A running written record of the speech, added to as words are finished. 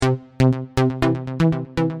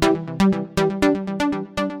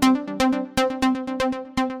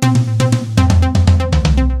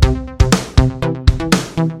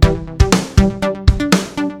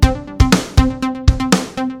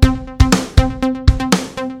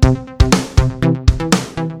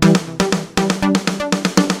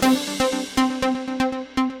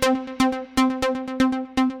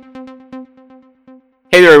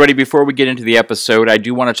Hey there, everybody. Before we get into the episode, I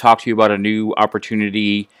do want to talk to you about a new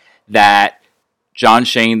opportunity that John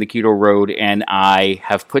Shane, the Keto Road, and I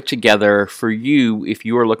have put together for you if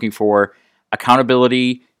you are looking for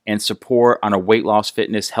accountability and support on a weight loss,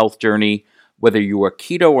 fitness, health journey, whether you are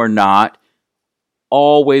keto or not.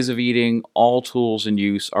 All ways of eating, all tools in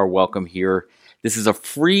use are welcome here. This is a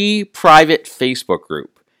free private Facebook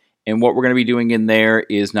group. And what we're going to be doing in there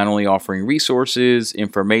is not only offering resources,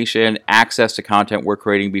 information, access to content we're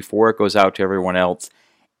creating before it goes out to everyone else,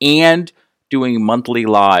 and doing monthly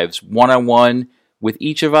lives, one-on-one with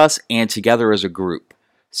each of us and together as a group.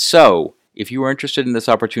 So, if you are interested in this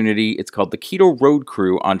opportunity, it's called the Keto Road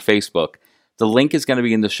Crew on Facebook. The link is going to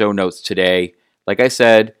be in the show notes today. Like I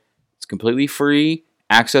said, it's completely free,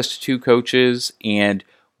 access to 2 coaches, and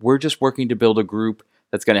we're just working to build a group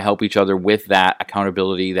that's going to help each other with that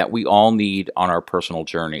accountability that we all need on our personal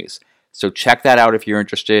journeys. So check that out if you're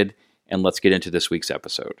interested, and let's get into this week's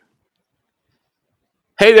episode.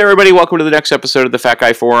 Hey there, everybody. Welcome to the next episode of the Fat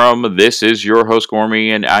Guy Forum. This is your host, Gormy,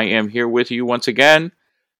 and I am here with you once again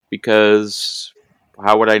because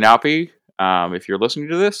how would I not be if you're listening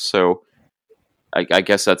to this? So I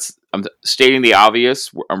guess I'm stating the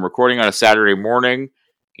obvious. I'm recording on a Saturday morning,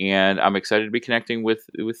 and I'm excited to be connecting with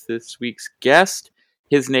this week's guest.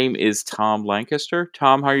 His name is Thom Lancaster.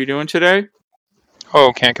 Thom, how are you doing today?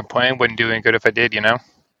 Oh, can't complain. Wouldn't do any good if I did, you know?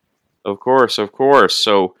 Of course.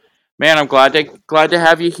 So, man, I'm glad to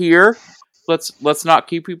have you here. Let's not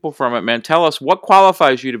keep people from it, man. Tell us what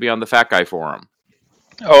qualifies you to be on the Fat Guy Forum.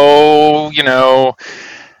 Oh,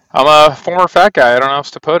 I'm a former fat guy. I don't know how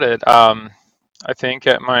else to put it. I think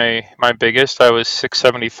at my biggest, I was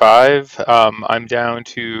 675. I'm down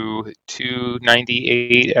to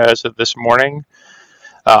 298 as of this morning.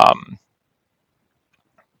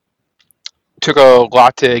 Took a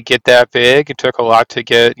lot to get that big. It took a lot to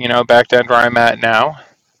get, back down to where I'm at now.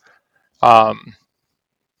 I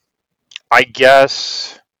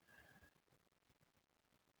guess,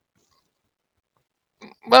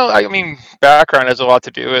 well, I mean, background has a lot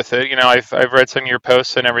to do with it. I've read some of your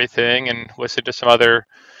posts and everything and listened to some other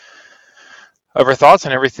thoughts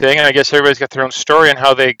and everything, and I guess everybody's got their own story and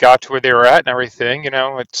how they got to where they were at and everything.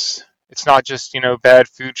 It's not just bad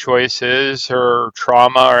food choices or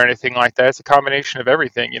trauma or anything like that. It's a combination of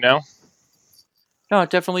everything. No, it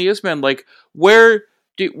definitely is, man. Like, where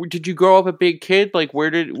did you grow up a big kid? Like, where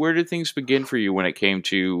did things begin for you when it came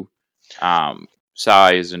to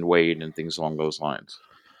size and weight and things along those lines?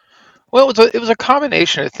 Well, it was a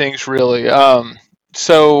combination of things, really.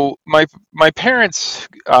 So my parents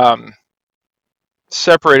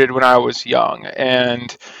separated when I was young,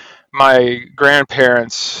 and my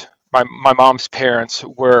grandparents, my mom's parents,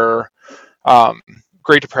 were um,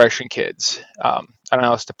 Great Depression kids. I don't know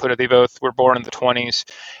how else to put it. They both were born in the 20s,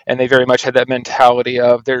 and they very much had that mentality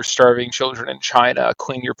of there's starving children in China.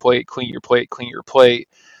 Clean your plate, clean your plate, clean your plate.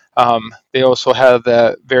 They also have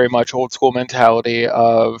that very much old school mentality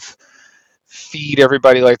of feed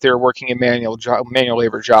everybody like they're working a manual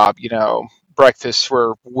labor job. Breakfasts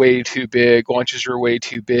were way too big, lunches were way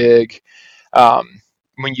too big. Um,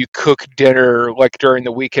 when you cook dinner, like during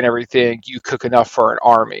the week and everything, you cook enough for an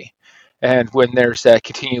army. And when there's that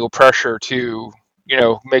continual pressure to,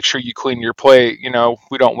 make sure you clean your plate,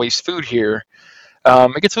 we don't waste food here,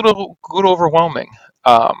 it gets a little overwhelming.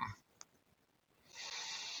 Um,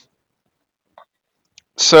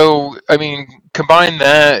 so, I mean, combine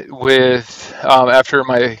that with after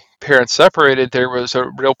my parents separated, there was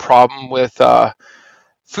a real problem with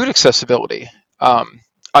food accessibility. Um,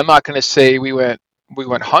 I'm not going to say we went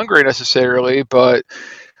hungry necessarily, but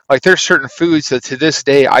like there's certain foods that to this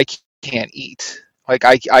day I can't eat. Like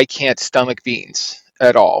I can't stomach beans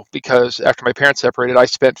at all because after my parents separated, I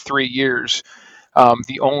spent 3 years.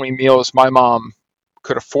 The only meals my mom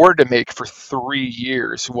could afford to make for 3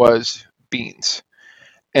 years was beans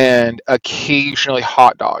and occasionally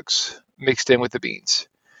hot dogs mixed in with the beans.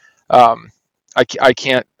 Um, I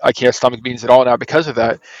can't stomach beans at all now because of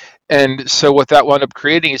that. And so what that wound up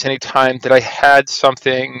creating is any time that I had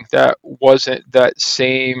something that wasn't that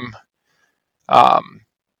same um,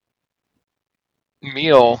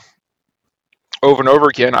 meal over and over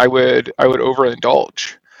again, I would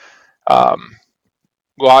overindulge. Um,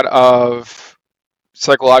 a lot of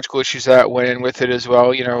psychological issues that went in with it as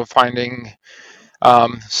well. Finding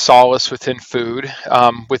solace within food,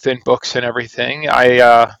 within books and everything.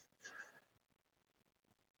 I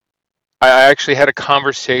actually had a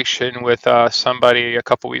conversation with somebody a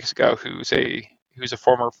couple weeks ago who's a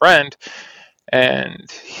former friend, and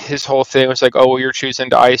his whole thing was like, "Oh, well, you're choosing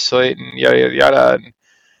to isolate and yada yada yada."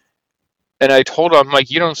 And I told him, like,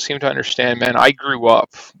 you don't seem to understand, man. I grew up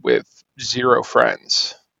with zero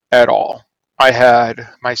friends at all. I had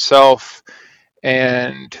myself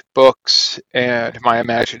and books and my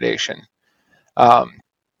imagination. Um,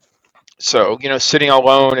 so sitting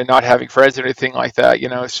alone and not having friends or anything like that,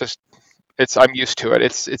 it's just it's I'm used to it.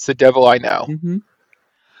 It's the devil I know. Mm-hmm.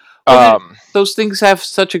 Well, Um, those things have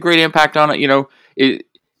such a great impact on it. It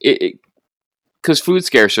because food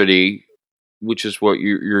scarcity, which is what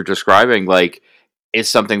you're describing, like, is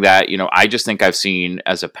something that I just think I've seen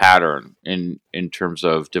as a pattern in terms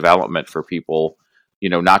of development for people.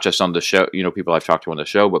 Not just on the show. People I've talked to on the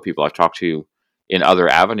show, but people I've talked to in other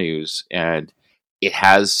avenues, and it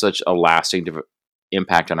has such a lasting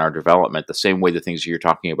impact on our development. The same way the things you're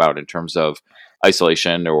talking about in terms of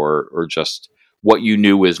isolation or just what you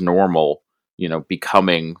knew is normal,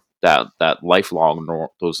 becoming that lifelong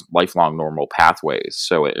those lifelong normal pathways.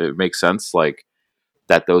 So it makes sense, like,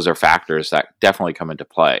 that those are factors that definitely come into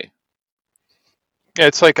play.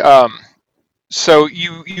 it's like so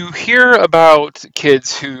you hear about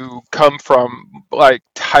kids who come from like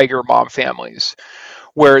tiger mom families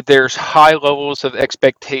where there's high levels of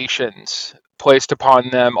expectations placed upon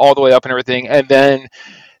them all the way up and everything, and then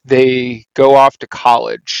they go off to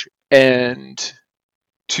college, and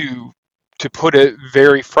to put it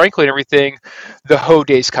very frankly and everything, the hoe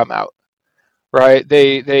days come out, right?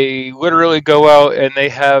 They literally go out and they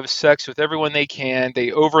have sex with everyone they can. They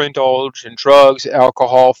overindulge in drugs,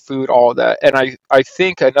 alcohol, food, all of that. And I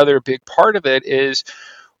think another big part of it is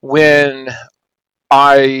when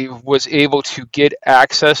I was able to get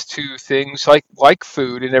access to things like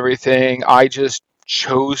food and everything, I just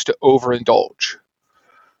chose to overindulge.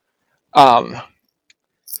 Um,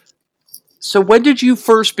 So when did you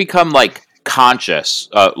first become, like, conscious?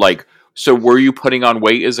 Like, so were you putting on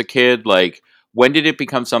weight as a kid? Like, when did it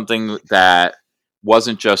become something that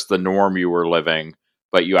wasn't just the norm you were living,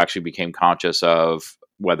 but you actually became conscious of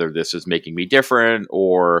whether this is making me different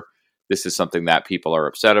or this is something that people are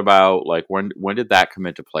upset about? Like, when did that come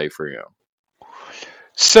into play for you?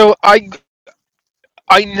 so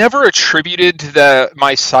I never attributed that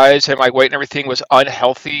my size and my weight and everything was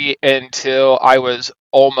unhealthy until I was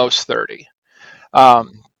almost 30.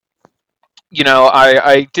 Um,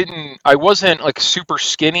 I wasn't like super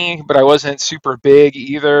skinny, but I wasn't super big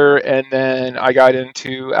either. And then I got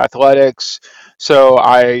into athletics. So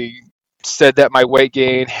I said that my weight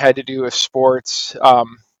gain had to do with sports.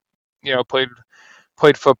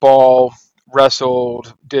 Played football,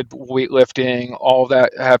 wrestled, did weightlifting, all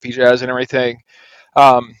that happy jazz and everything.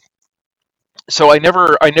 Um, so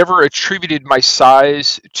I never attributed my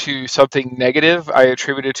size to something negative. I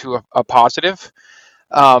attributed to a positive.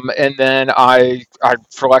 And then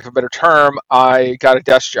for lack of a better term, I got a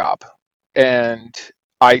desk job, and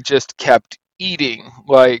I just kept eating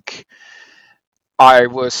like I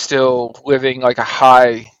was still living like a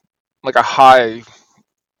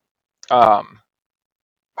um,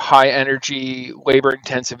 high energy, labor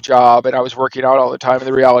intensive job, and I was working out all the time. And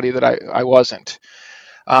the reality that I wasn't.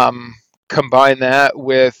 Um, Combine that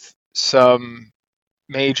with some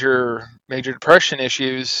major depression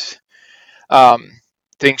issues, um,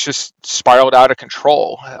 things just spiraled out of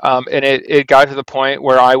control. And it got to the point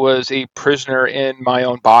where I was a prisoner in my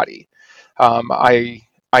own body.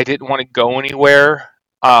 I didn't want to go anywhere.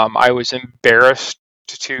 I was embarrassed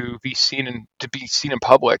to be seen in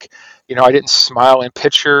public. I didn't smile in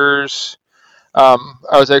pictures.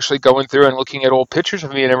 I was actually going through and looking at old pictures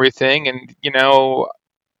of me and everything, and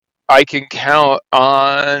I can count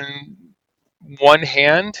on one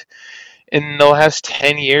hand in the last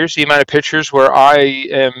 10 years the amount of pictures where I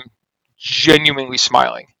am genuinely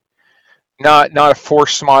smiling. Not a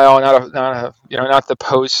forced smile, not the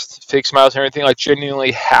post fake smiles and everything, like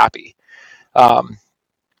genuinely happy. Um,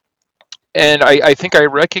 and I think I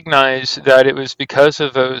recognize that it was because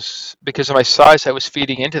of my size I was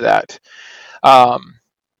feeding into that. Um,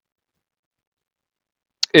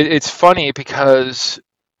 it's funny because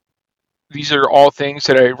these are all things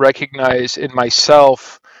that I recognize in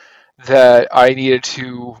myself that I needed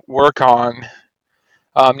to work on,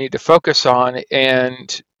 need to focus on,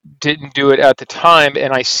 and didn't do it at the time.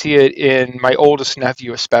 And I see it in my oldest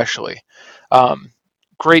nephew, especially. Um,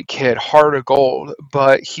 Great kid, heart of gold,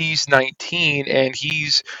 but he's 19 and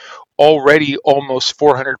he's already almost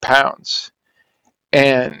 400 pounds.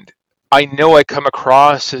 And I know I come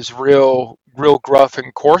across as real gruff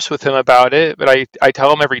and coarse with him about it, but I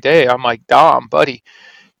tell him every day, I'm like, Dom, buddy,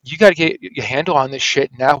 you got to get your handle on this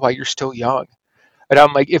shit now while you're still young. And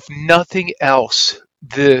I'm like, if nothing else,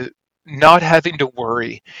 the not having to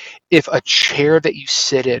worry if a chair that you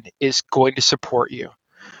sit in is going to support you.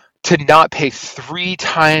 to not pay 3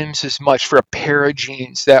 times as much for a pair of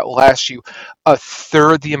jeans that last you a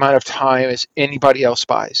third the amount of time as anybody else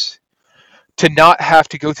buys, to not have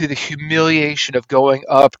to go through the humiliation of going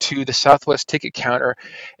up to the Southwest ticket counter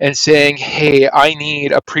and saying, hey, I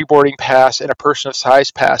need a pre-boarding pass and a person of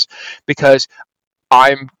size pass because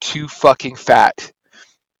I'm too fucking fat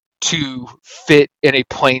to fit in a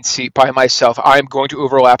plane seat by myself. I'm going to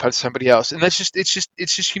overlap on somebody else. And it's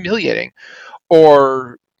just humiliating.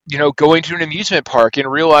 Or, going to an amusement park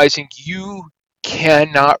and realizing you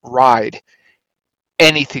cannot ride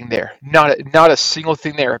anything there. Not a single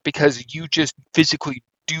thing there because you just physically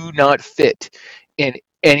do not fit in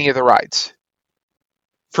any of the rides.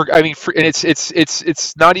 And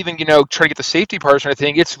it's not even trying to get the safety parts or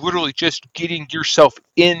anything. It's literally just getting yourself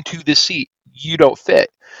into the seat. You don't fit,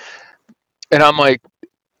 and I'm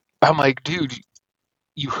like, dude,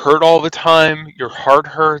 you hurt all the time. Your heart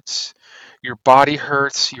hurts, your body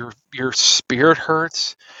hurts, your spirit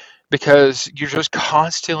hurts because you're just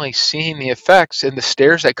constantly seeing the effects and the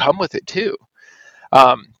stares that come with it too.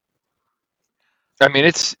 Um, I mean,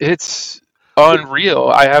 it's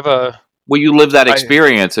unreal. Well, you live that I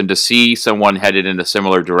experience, and to see someone headed in a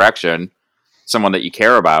similar direction, someone that you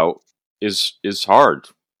care about, is hard.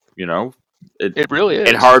 You know, it it really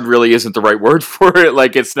and is. hard really isn't the right word for it.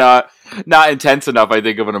 Like it's not intense enough. I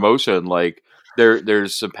think of an emotion. Like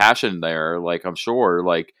there's some passion there. Like I'm sure.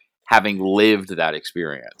 Like having lived that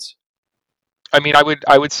experience. I mean, I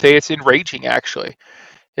would say it's enraging actually.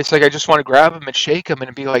 It's like I just want to grab him and shake him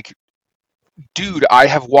and be like, dude, I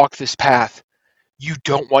have walked this path. You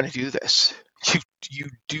don't want to do this. You you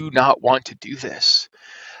do not want to do this.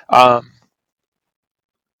 Um,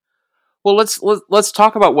 Well, let's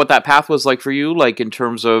talk about what that path was like for you. Like in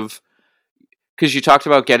terms of because you talked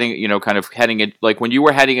about getting kind of heading it like when you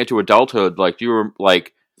were heading into adulthood. Like you were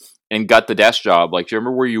like and got the desk job. Like do you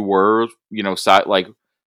remember where you were? Like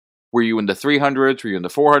were you in the 300s? Were you in the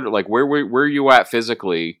 400? Like where are you at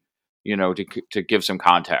physically? To give some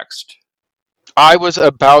context. I was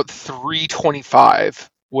about 325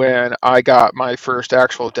 when I got my first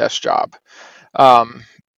actual desk job. Um,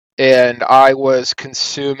 and I was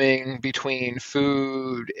consuming between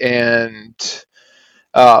food and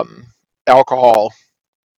um, alcohol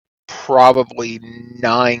probably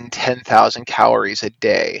 9, 10,000 calories a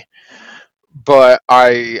day. But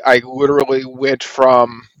I literally went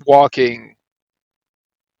from walking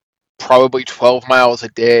probably 12 miles a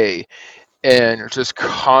day and just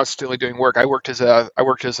constantly doing work. I worked as a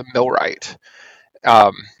millwright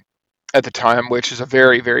um, at the time, which is a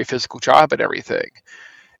very very physical job and everything,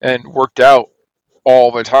 and worked out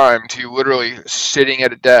all the time to literally sitting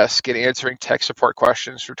at a desk and answering tech support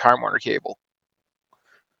questions through Time Warner Cable.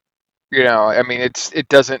 I mean, it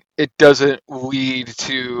doesn't lead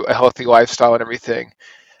to a healthy lifestyle and everything.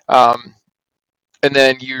 Um, and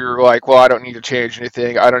then you're like, well, I don't need to change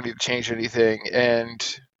anything. I don't need to change anything,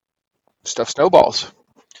 and stuff snowballs.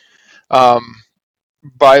 Um,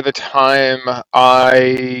 by the time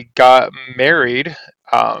I got married,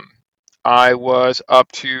 um, I was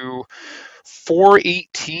up to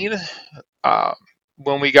 418 uh,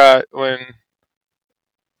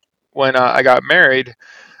 when I got married.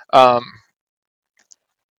 Um,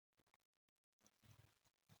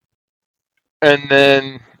 and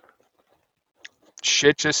then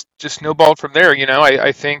shit just snowballed from there.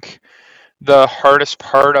 I think the hardest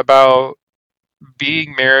part about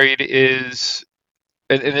being married is,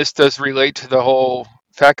 and this does relate to the whole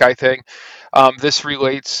fat guy thing. This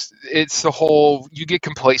relates. It's the whole you get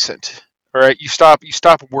complacent. All right, you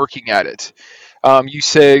stop working at it. You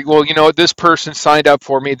say, well, what, this person signed up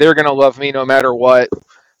for me. They're gonna love me no matter what.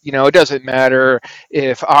 It doesn't matter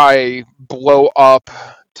if I blow up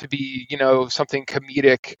to be, something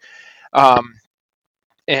comedic um,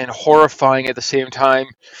 and horrifying at the same time.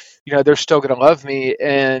 They're still gonna love me,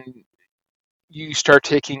 and you start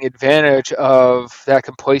taking advantage of that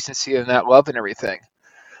complacency and that love and everything.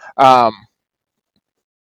 Um,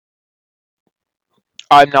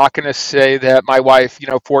 I'm not going to say that my wife,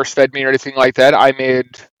 force fed me or anything like that. I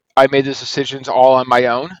made those decisions all on my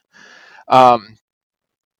own. Um,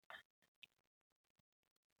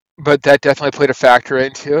 but that definitely played a factor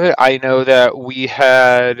into it. I know that we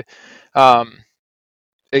had um,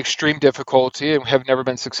 extreme difficulty and have never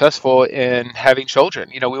been successful in having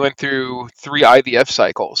children. We went through 3 IVF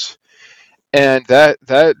cycles, and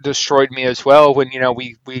that destroyed me as well. When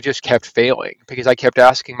we just kept failing because I kept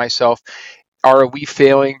asking myself, are we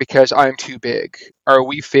failing because I'm too big? Are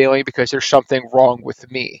we failing because there's something wrong with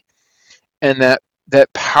me? And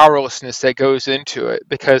that powerlessness that goes into it,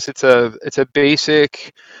 because it's a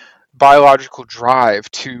basic biological drive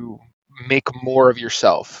to make more of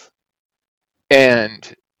yourself.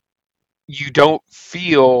 and you don't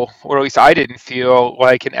feel, or at least I didn't feel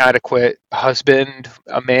like an adequate husband,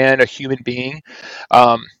 a man, a human being,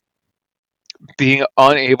 um, being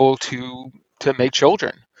unable to make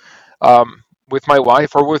children, with my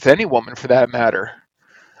wife or with any woman for that matter.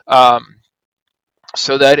 Um,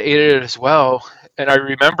 so that aided it as well. And I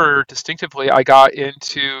remember distinctively, I got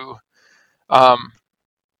into um,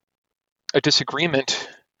 a disagreement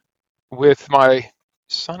with my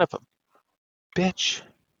son of a bitch.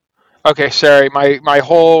 Okay, sorry, my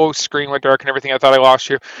whole screen went dark and everything. I thought I lost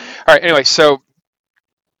you. All right, anyway, so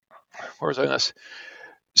where was I in this?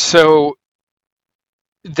 So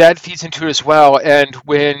that feeds into it as well. And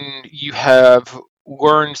when you have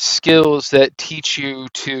learned skills that teach you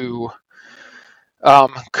to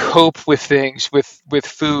cope with things, with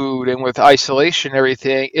food and with isolation and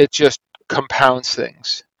everything, it just compounds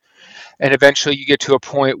things. And eventually you get to a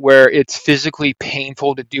point where it's physically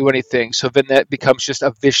painful to do anything. So then that becomes just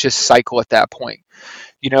a vicious cycle at that point.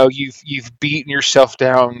 You know, you've beaten yourself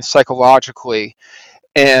down psychologically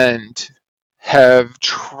and have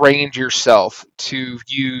trained yourself to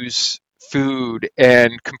use food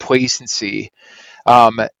and complacency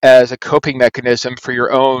as a coping mechanism for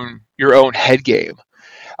your own head game,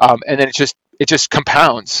 and then it just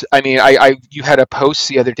compounds. I mean, I you had a post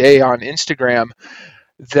the other day on Instagram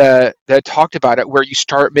that talked about it, where you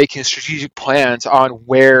start making strategic plans on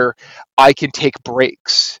where I can take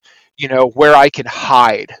breaks, where I can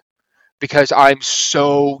hide, because I'm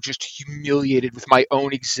so just humiliated with my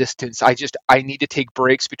own existence. I need to take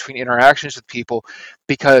breaks between interactions with people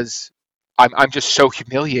because I'm just so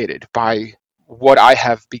humiliated by what I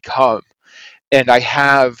have become, and I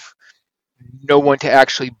have no one to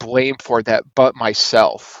actually blame for that but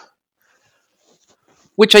myself.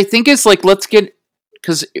 Which I think is like, let's get,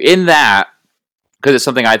 because in that, because it's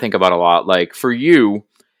something I think about a lot. Like for you,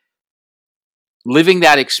 living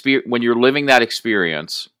that experience, when you're living that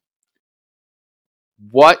experience,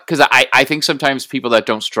 what? Because I think sometimes people that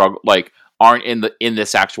don't struggle, like aren't in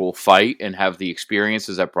this actual fight and have the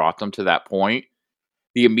experiences that brought them to that point.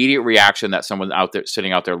 The immediate reaction that someone out there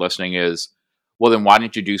sitting out there listening is, well, then why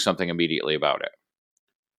didn't you do something immediately about it?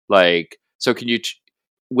 Like, so can you?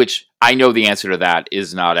 Which I know the answer to that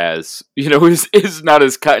is not as is not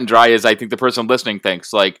as cut and dry as I think the person listening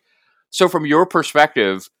thinks. Like, so from your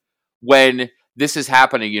perspective, when this is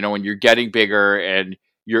happening, when you're getting bigger and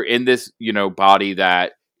you're in this body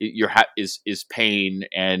that is pain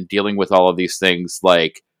and dealing with all of these things,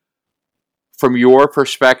 like from your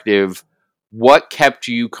perspective, what kept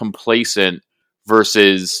you complacent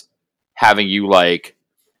versus having you like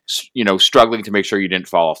struggling to make sure you didn't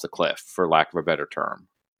fall off the cliff, for lack of a better term?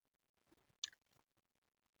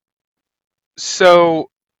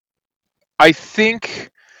 So I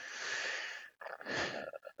think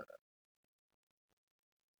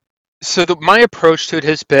my approach to it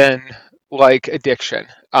has been like addiction.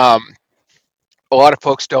 A lot of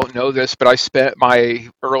folks don't know this, but I spent my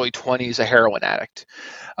early 20s a heroin addict.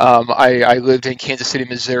 I lived in Kansas City,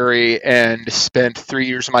 Missouri, and spent 3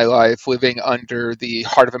 years of my life living under the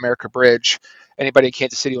Heart of America Bridge. Anybody in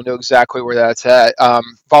Kansas City will know exactly where that's at.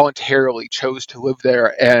 Voluntarily chose to live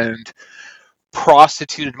there and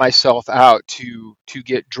prostituted myself out to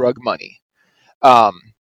get drug money. Um,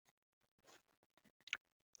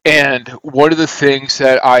 and one of the things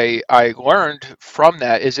that I learned from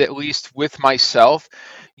that is, at least with myself,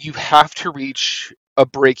 you have to reach a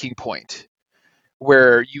breaking point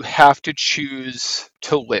where you have to choose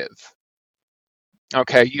to live.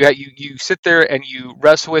 Okay, you sit there and you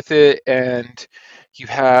wrestle with it, and you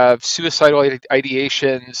have suicidal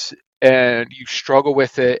ideations, and you struggle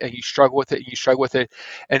with it, and you struggle with it, and you struggle with it,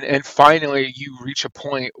 and finally you reach a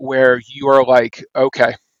point where you are like,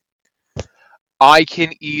 okay, I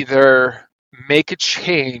can either make a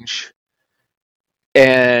change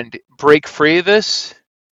and break free of this.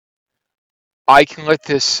 I can let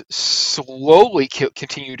this slowly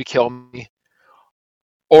continue to kill me,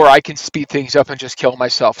 or I can speed things up and just kill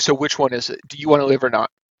myself. So which one is it? Do you want to live or not?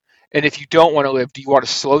 And if you don't want to live, do you want a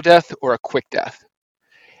slow death or a quick death?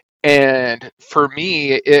 And for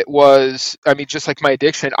me, it was, I mean, just like my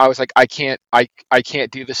addiction, I was like, I can't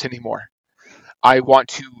do this anymore. I want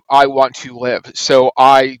to live. So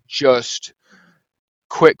I just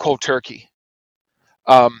quit cold turkey.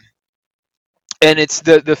 Um, and it's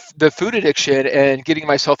the food addiction and getting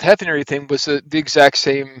myself healthy and everything was the exact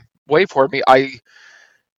same way for me. I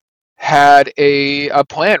had a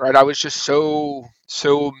plan, right? I was just so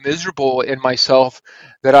miserable in myself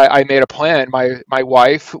that I made a plan. My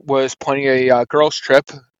wife was planning a girls trip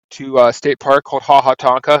to a state park called Ha Ha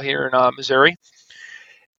Tonka here in Missouri,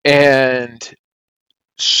 and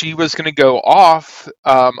she was going to go off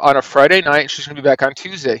on a Friday night. She's going to be back on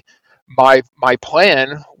Tuesday. My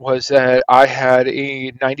plan was that I had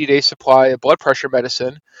a 90-day supply of blood pressure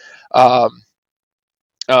medicine, um,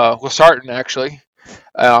 losartan actually,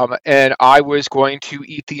 and I was going to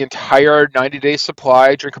eat the entire 90-day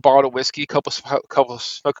supply, drink a bottle of whiskey, smoke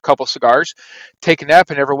a couple cigars, take a nap,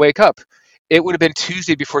 and never wake up. It would have been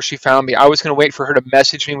Tuesday before she found me. I was going to wait for her to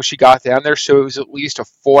message me when she got down there, so it was at least a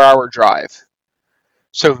 4-hour drive.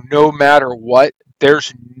 So no matter what,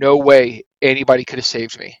 there's no way anybody could have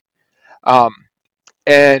saved me. Um,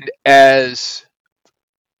 and as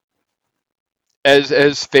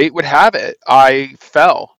fate would have it, I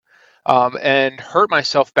fell and hurt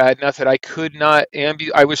myself bad enough that I could not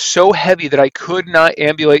I was so heavy that I could not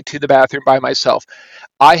ambulate to the bathroom by myself.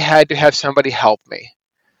 I had to have somebody help me.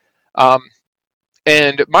 Um,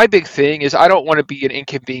 and my big thing is I don't want to be an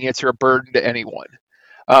inconvenience or a burden to anyone.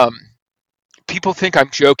 Um, People think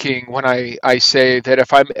I'm joking when I say that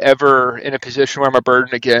if I'm ever in a position where I'm a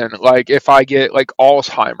burden again, like if I get like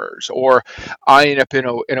Alzheimer's or I end up in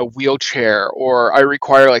a wheelchair or I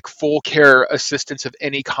require like full care assistance of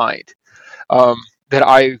any kind, um, that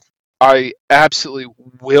I absolutely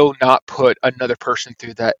will not put another person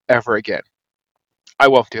through that ever again. I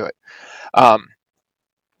won't do it. Um,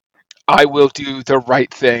 I will do the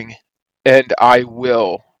right thing, and I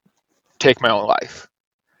will take my own life.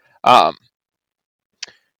 Um,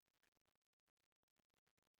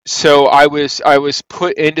 so I was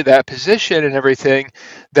put into that position and everything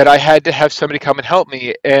that I had to have somebody come and help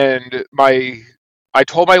me. And I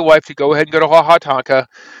told my wife to go ahead and go to La Tonka.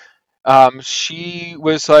 She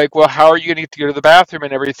was like, "Well, how are you going to go to the bathroom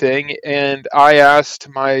and everything?" And I asked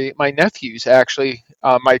my nephews, actually,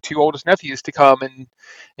 my two oldest nephews, to come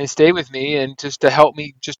and stay with me and just to help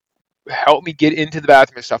me get into the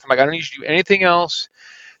bathroom and stuff. I'm like, I don't need you to do anything else.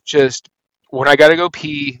 Just when I got to go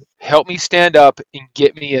pee, help me stand up and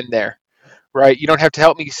get me in there. Right? You don't have to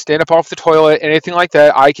help me stand up off the toilet, anything like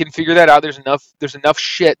that. I can figure that out. There's enough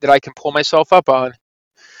shit that I can pull myself up on.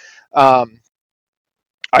 Um,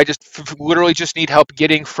 I just literally just need help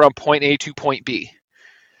getting from point A to point B.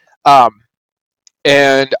 Um,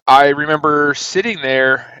 and I remember sitting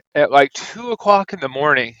there at like 2 o'clock in the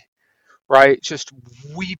morning, right, just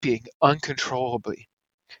weeping uncontrollably.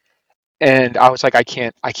 And I was like, I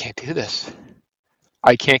can't do this.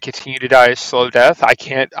 I can't continue to die a slow death. I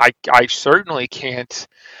can't. I certainly can't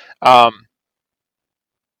um,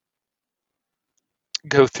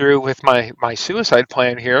 go through with my suicide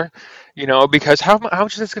plan here, because how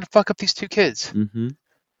much is this going to fuck up these two kids? Mm-hmm.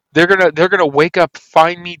 They're gonna wake up,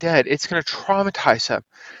 find me dead. It's gonna traumatize them.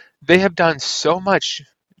 They have done so much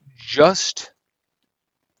just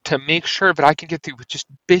to make sure that I can get through with just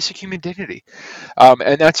basic human dignity.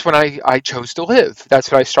 And that's when I chose to live.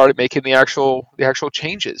 That's when I started making the actual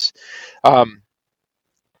changes. Um,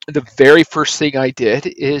 the very first thing I did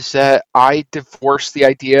is that I divorced the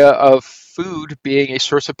idea of food being a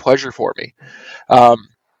source of pleasure for me. Um,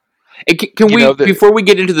 And can you know we, the before we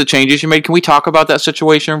get into the changes you made, can we talk about that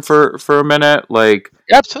situation for a minute? Like,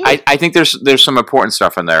 Absolutely. I think there's some important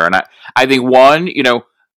stuff in there, and I think one,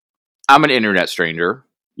 I'm an internet stranger,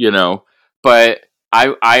 but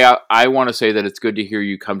I want to say that it's good to hear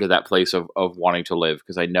you come to that place of wanting to live,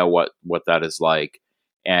 because I know what that is like,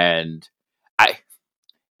 and I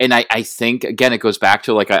I think, again, it goes back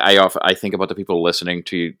to, like, I think about the people listening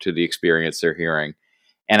to the experience they're hearing,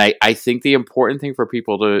 and I think the important thing for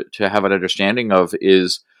people to have an understanding of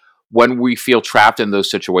is when we feel trapped in those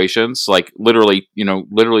situations, like literally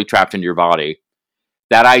trapped in your body,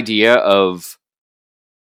 that idea of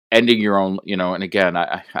ending your own, and again,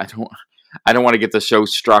 I don't want to get the show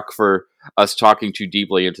struck for us talking too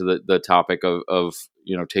deeply into the topic of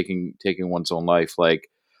taking one's own life, like,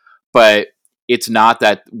 but it's not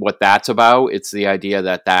that what that's about. It's the idea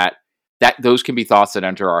that those can be thoughts that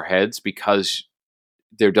enter our heads because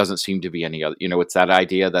there doesn't seem to be any other, it's that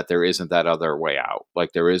idea that there isn't that other way out.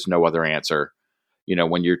 Like, there is no other answer.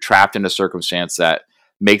 When you're trapped in a circumstance that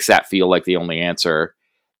makes that feel like the only answer,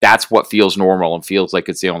 that's what feels normal and feels like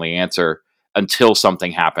it's the only answer until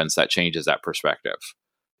something happens that changes that perspective.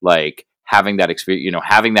 Like, having that experience,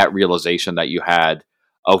 having that realization that you had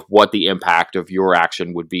of what the impact of your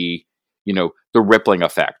action would be, the rippling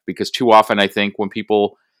effect. Because too often, I think, when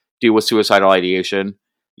people deal with suicidal ideation,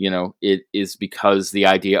 it is because the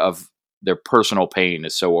idea of their personal pain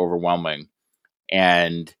is so overwhelming.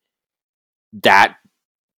 And that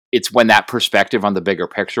it's when that perspective on the bigger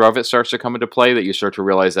picture of it starts to come into play that you start to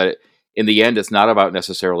realize that in the end, it's not about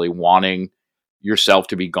necessarily wanting yourself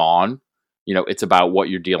to be gone. It's about what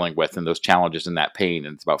you're dealing with and those challenges and that pain.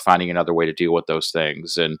 And it's about finding another way to deal with those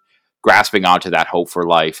things. And grasping onto that hope for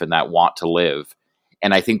life and that want to live.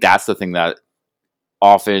 And I think that's the thing that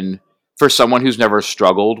often, for someone who's never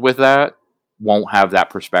struggled with that, won't have that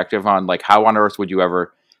perspective on, like, how on earth would you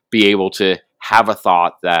ever be able to have a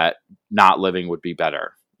thought that not living would be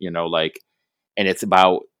better, like. And it's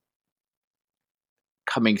about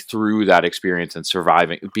coming through that experience and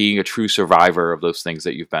surviving, being a true survivor of those things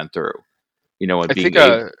that you've been through, and I think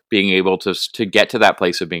being able to get to that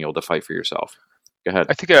place of being able to fight for yourself. Go ahead.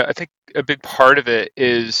 I think a big part of it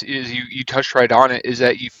is you touched right on it, is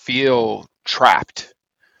that you feel trapped.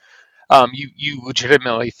 You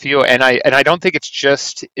legitimately feel, and I don't think it's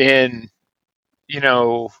just in,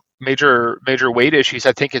 major weight issues.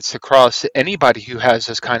 I think it's across anybody who has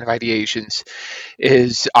this kind of ideations.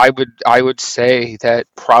 Is I would say that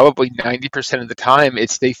probably 90% of the time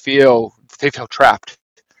it's they feel trapped.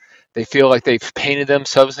 They feel like they've painted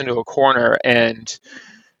themselves into a corner, and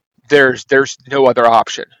there's no other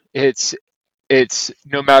option. It's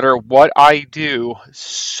no matter what I do,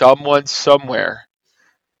 someone somewhere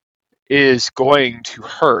is going to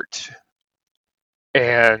hurt,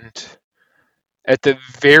 and at the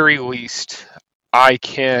very least, I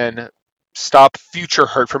can stop future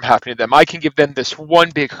hurt from happening to them. I can give them this one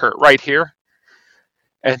big hurt right here,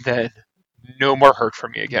 and then no more hurt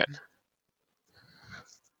from me again.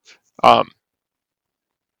 Um,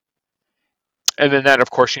 and then that, of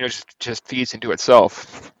course, just feeds into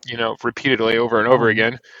itself, repeatedly over and over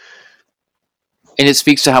again. And it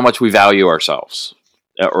speaks to how much we value ourselves,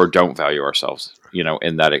 or don't value ourselves,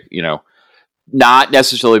 in that, not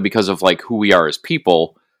necessarily because of like who we are as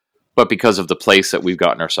people, but because of the place that we've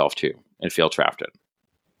gotten ourselves to and feel trapped in.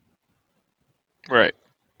 Right.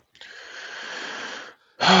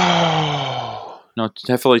 No,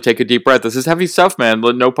 definitely take a deep breath. This is heavy stuff, man.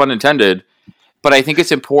 No pun intended. But I think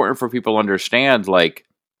it's important for people to understand, like,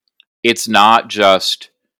 it's not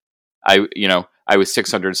just I was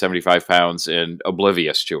 675 pounds and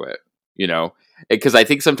oblivious to it, because I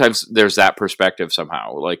think sometimes there's that perspective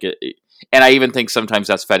somehow, like and I even think sometimes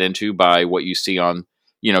that's fed into by what you see on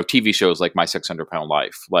TV shows like My 600 Pound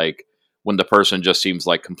Life, like when the person just seems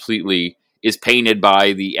like completely is painted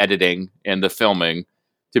by the editing and the filming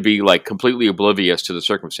to be like completely oblivious to the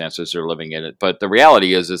circumstances they're living in it. But the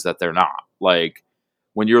reality is that they're not. Like,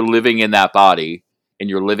 when you're living in that body and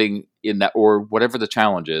you're living in that, or whatever the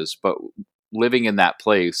challenge is, but living in that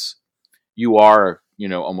place, you are,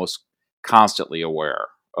 almost constantly aware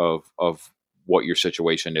of what your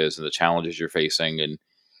situation is and the challenges you're facing, and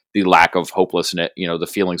the lack of hopelessness, the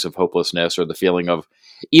feelings of hopelessness, or the feeling of,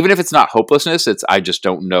 even if it's not hopelessness, it's, I just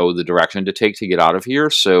don't know the direction to take to get out of here.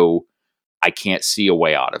 So I can't see a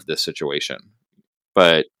way out of this situation.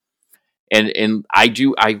 But, and I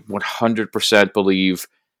 100% believe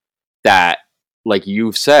that, like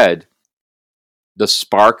you've said, the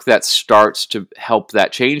spark that starts to help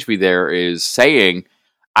that change be there is saying,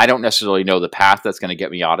 I don't necessarily know the path that's going to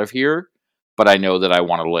get me out of here, but I know that I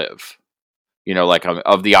want to live. Like,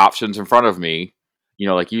 of the options in front of me,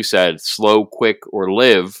 like you said, slow, quick, or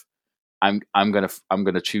live. I'm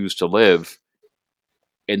gonna choose to live,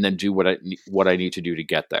 and then do what I need to do to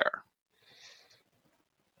get there.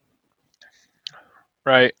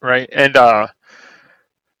 Right. And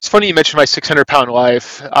it's funny you mentioned My 600 Pound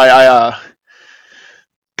Life. I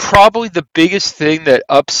probably the biggest thing that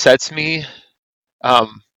upsets me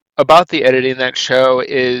um, about the editing of that show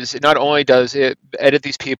is not only does it edit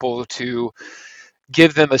these people to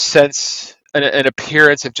give them a sense, an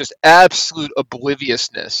appearance of just absolute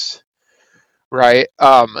obliviousness, right?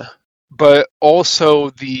 But also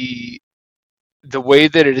the way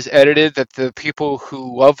that it is edited, that the people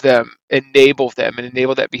who love them and enable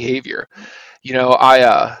that behavior.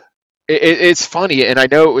 It's funny, and I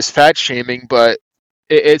know it was fat shaming, but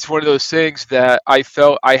it's one of those things that I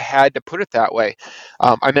felt I had to put it that way.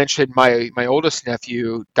 I mentioned my oldest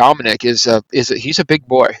nephew Dominic he's a big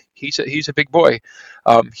boy. He's a big boy.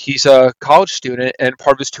 He's a college student, and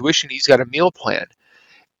part of his tuition, he's got a meal plan.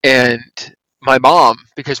 And my mom,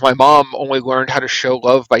 because my mom only learned how to show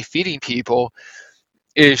love by feeding people,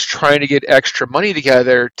 is trying to get extra money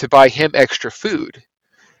together to buy him extra food.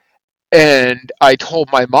 And I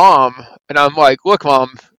told my mom, and I'm like, look,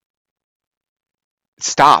 mom,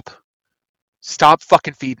 stop. Stop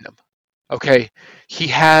fucking feeding him. Okay? He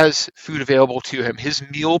has food available to him. His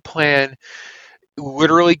meal plan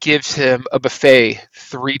literally gives him a buffet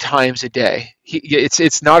 3 times a day.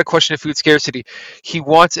 It's not a question of food scarcity. He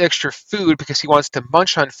wants extra food because he wants to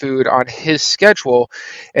munch on food on his schedule,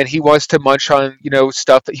 and he wants to munch on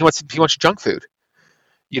stuff that he wants junk food.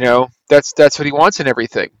 That's what he wants and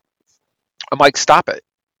everything. I'm like, stop it.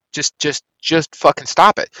 Just fucking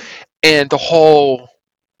stop it. And the whole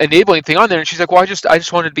enabling thing on there. And she's like, well, I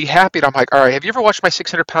just wanted to be happy. And I'm like, all right, have you ever watched My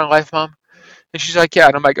 600 Pound Life, Mom? And she's like, yeah.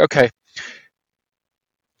 And I'm like, okay,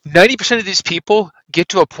 90% of these people get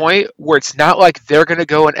to a point where it's not like they're going to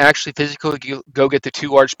go and actually physically go get the 2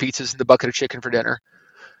 large pizzas and the bucket of chicken for dinner.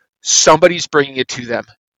 Somebody's bringing it to them,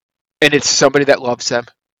 and it's somebody that loves them.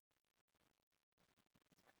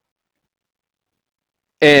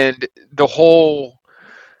 And the whole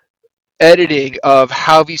editing of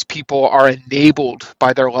how these people are enabled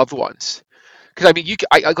by their loved ones. Because I mean,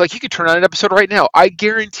 like you could turn on an episode right now. I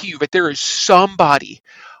guarantee you that there is somebody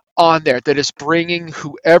on there that is bringing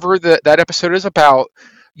whoever that episode is about,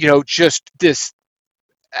 just this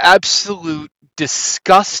absolute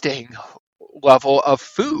disgusting level of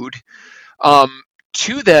food um,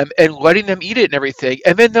 to them and letting them eat it and everything.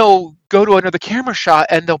 And then they'll go to another camera shot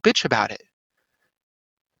and they'll bitch about it.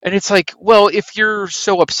 And it's like, well, if you're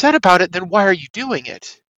so upset about it, then why are you doing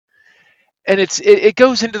it? And it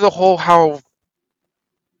goes into the whole how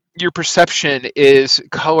your perception is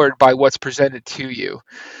colored by what's presented to you.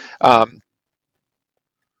 Um,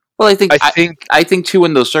 Well, I think I think, I think too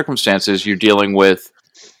in those circumstances you're dealing with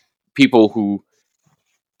people who,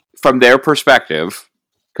 from their perspective,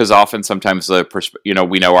 because often sometimes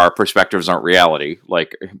we know our perspectives aren't reality.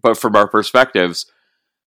 Like, but from our perspectives,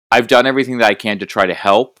 I've done everything that I can to try to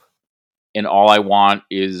help, and all I want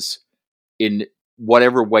is in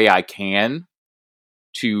whatever way I can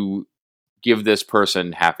to give this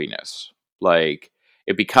person happiness. Like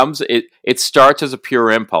it starts as a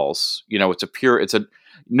pure impulse. It's a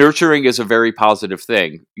nurturing is a very positive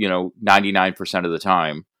thing, 99% of the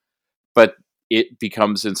time, but it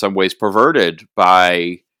becomes in some ways perverted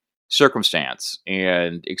by circumstance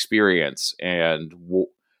and experience and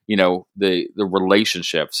the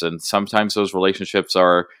relationships, and sometimes those relationships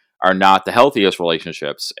are not the healthiest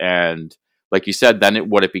relationships. And like you said, then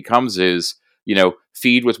what it becomes is,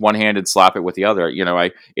 feed with one hand and slap it with the other.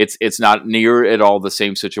 It's not near at all the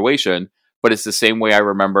same situation, but it's the same way I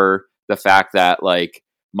remember the fact that, like,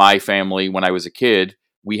 my family when I was a kid,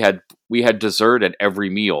 we had dessert at every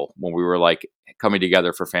meal when we were like coming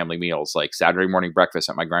together for family meals, like Saturday morning breakfast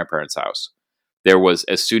at my grandparents' house. There was,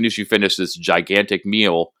 as soon as you finished this gigantic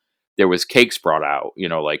meal, there was cakes brought out,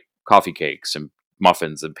 like coffee cakes and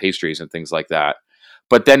muffins and pastries and things like that.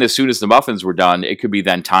 But then as soon as the muffins were done, it could be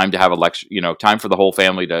then time to have a lecture, time for the whole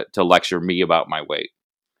family to lecture me about my weight.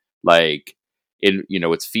 Like,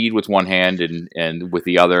 it's feed with one hand and with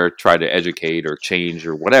the other try to educate or change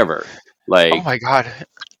or whatever. oh Like, my God.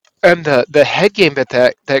 And the head game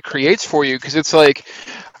that creates for you, because it's like,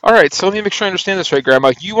 all right, so let me make sure I understand this right,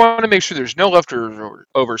 Grandma. You want to make sure there's no leftovers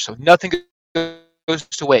over, so nothing goes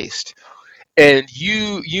to waste. And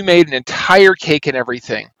you made an entire cake and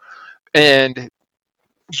everything, and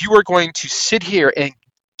you are going to sit here and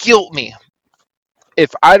guilt me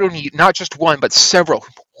if I don't eat not just one but several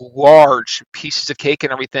large pieces of cake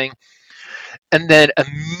and everything, and then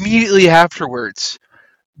immediately afterwards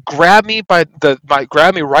grab me right in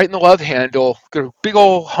the love handle, get a big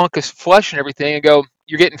old hunk of flesh and everything, and go,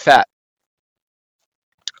 "You're getting fat."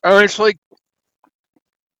 And it's like,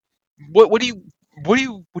 what do you what do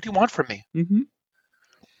you want from me? mm-hmm.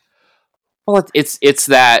 Well, it's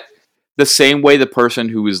that the same way the person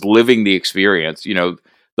who is living the experience,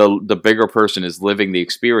 the bigger person is living the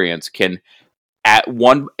experience, can at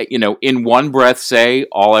one, in one breath say,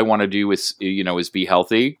 all I want to do is be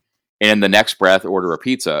healthy, and in the next breath order a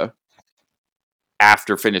pizza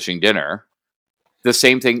after finishing dinner. The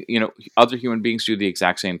same thing, other human beings do the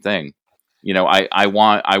exact same thing. I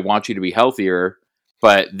want you to be healthier,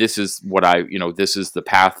 but this is what this is the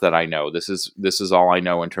path that I know. This is all I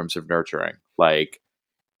know in terms of nurturing. Like,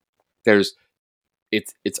 there's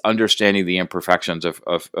it's understanding the imperfections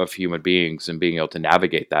of human beings and being able to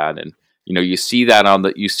navigate that. And you see that on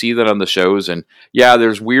the shows. And yeah,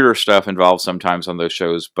 there's weirder stuff involved sometimes on those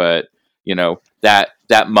shows, but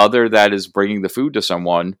that mother that is bringing the food to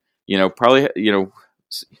someone, probably,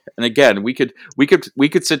 and again, we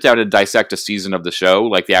could sit down and dissect a season of the show,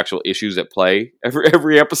 like the actual issues at play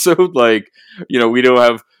every episode. Like, we don't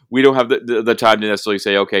have the time to necessarily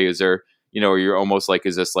say, okay, is there, you're almost like,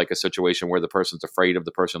 is this like a situation where the person's afraid of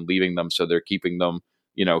the person leaving them, so they're keeping them,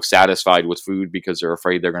 satisfied with food because they're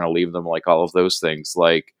afraid they're going to leave them, like all of those things.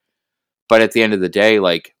 Like, but at the end of the day,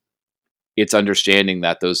 like, it's understanding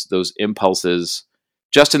that those impulses,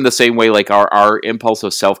 just in the same way, like our impulse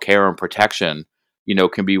of self-care and protection,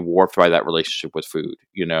 can be warped by that relationship with food,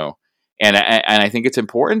 and I think it's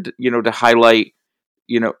important, to highlight,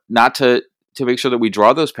 not to make sure that we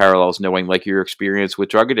draw those parallels, knowing like your experience with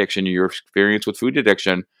drug addiction and your experience with food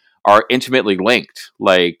addiction are intimately linked,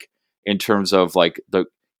 like in terms of like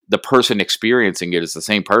the person experiencing it is the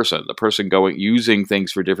same person. The person going using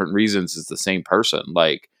things for different reasons is the same person.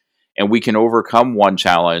 Like, and we can overcome one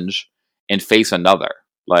challenge and face another.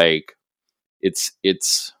 Like,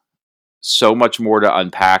 it's so much more to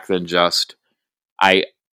unpack than just I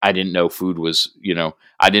I didn't know food was,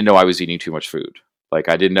 I didn't know I was eating too much food. Like,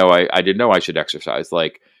 I didn't know I should exercise.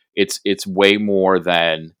 Like, it's way more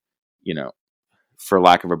than, you know, for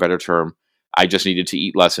lack of a better term, I just needed to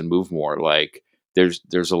eat less and move more. Like,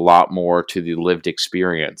 there's a lot more to the lived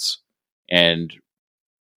experience, and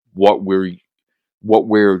what we're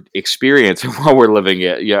experiencing while we're living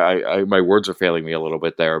it. Yeah, my words are failing me a little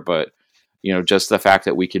bit there, but just the fact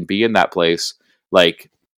that we can be in that place, like,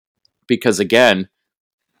 because again,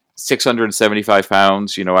 675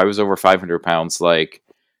 pounds, I was over 500 pounds. Like,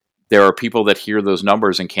 there are people that hear those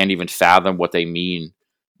numbers and can't even fathom what they mean,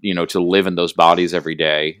 to live in those bodies every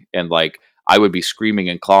day. And like, I would be screaming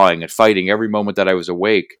and clawing and fighting every moment that I was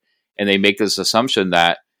awake. And they make this assumption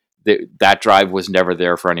that that drive was never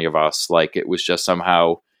there for any of us. Like, it was just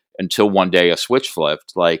somehow until one day a switch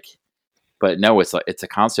flipped. Like, but no, it's a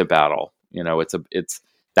constant battle. It's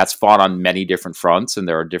that's fought on many different fronts, and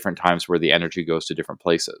there are different times where the energy goes to different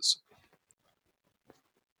places.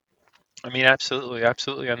 I mean, absolutely,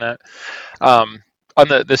 absolutely on that. On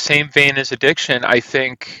the same vein as addiction, I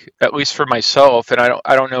think, at least for myself, and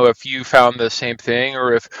I don't know if you found the same thing,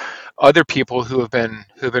 or if other people who have been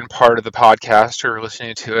part of the podcast or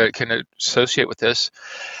listening to it can associate with this.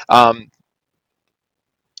 Um,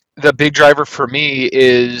 the big driver for me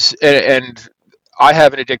is, and I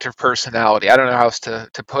have an addictive personality. I don't know how else to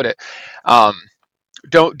put it. Um,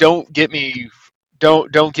 don't get me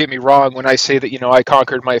don't get me wrong when I say that I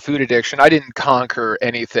conquered my food addiction. I didn't conquer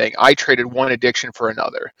anything. I traded one addiction for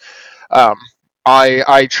another. Um,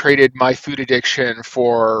 I traded my food addiction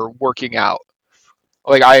for working out.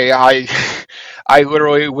 Like I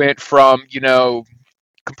literally went from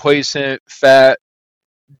complacent, fat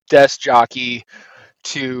desk jockey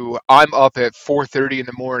to I'm up at 4:30 in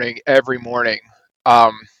the morning every morning.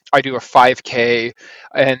 Um, I do a 5K,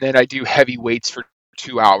 and then I do heavy weights for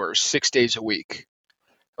 2 hours, 6 days a week.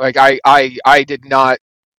 Like I did not.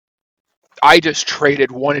 I just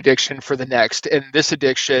traded one addiction for the next, and this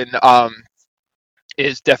addiction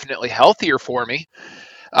is definitely healthier for me.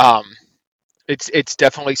 Um, it's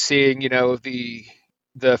definitely seeing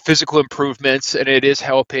the physical improvements, and it is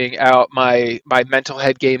helping out my mental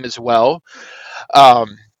head game as well.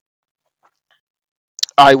 Um,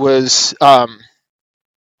 I was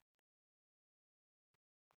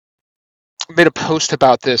made a post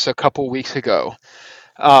about this a couple weeks ago.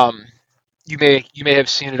 Um, you may have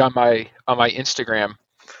seen it on my Instagram,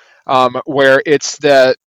 where it's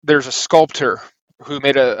that there's a sculptor who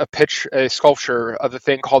made a sculpture of the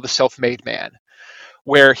thing called the self-made man,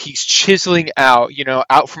 where he's chiseling out,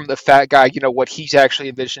 out from the fat guy, what he's actually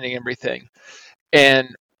envisioning everything.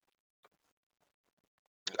 And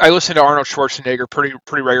I listen to Arnold Schwarzenegger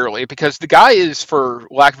pretty regularly because the guy is, for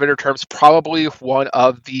lack of better terms, probably one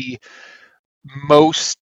of the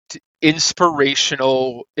most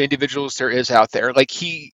inspirational individuals there is out there. Like,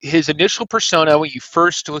 his initial persona when you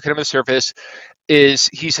first look at him on the surface is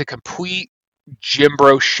he's a complete gym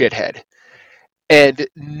bro shithead. And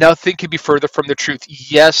nothing could be further from the truth.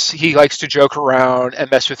 Yes, he likes to joke around and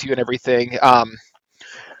mess with you and everything. I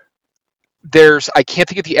can't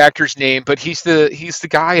think of the actor's name, but he's the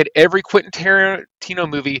guy at every Quentin Tarantino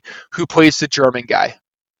movie who plays the German guy.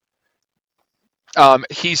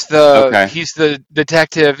 He's the Okay. he's the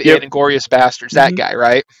detective in Yep. Inglorious Bastards. That Hmm. guy,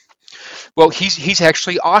 right? Well, he's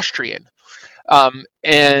actually Austrian,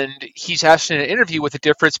 and he's asked in an interview what the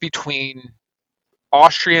difference between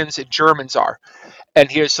Austrians and Germans are,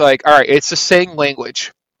 and he was like, "All right, it's the same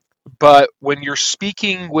language, but when you're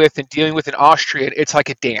speaking with and dealing with an Austrian, it's like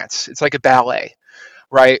a dance. It's like a ballet,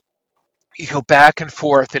 right? You go back and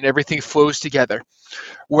forth, and everything flows together.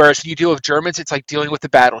 Whereas when you deal with Germans, it's like dealing with the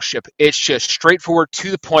battleship. It's just straightforward,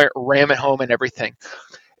 to the point, ram it home, and everything."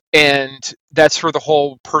 And that's where the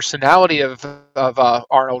whole personality of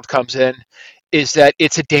Arnold comes in, is that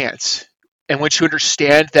it's a dance. And once you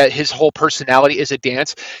understand that his whole personality is a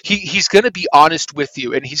dance, he's going to be honest with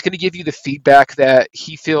you, and he's going to give you the feedback that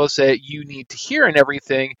he feels that you need to hear and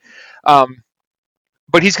everything. Um,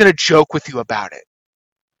 but he's going to joke with you about it,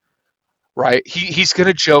 right? He's going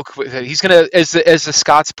to joke with it. He's going to, as the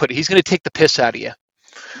Scots put it, he's going to take the piss out of you.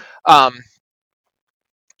 Um,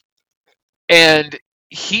 and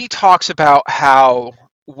he talks about how,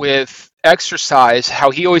 with exercise,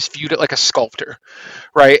 how he always viewed it like a sculptor,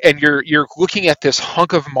 right? And you're looking at this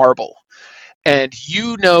hunk of marble, and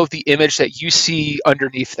you know the image that you see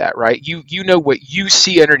underneath that, right? You know what you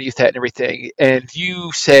see underneath that and everything, and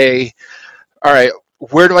you say, all right,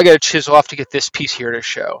 where do I got to chisel off to get this piece here to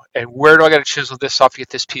show, and where do I got to chisel this off to get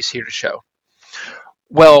this piece here to show?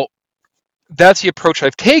 Well, that's the approach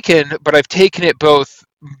I've taken, but I've taken it both,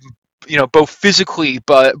 both physically,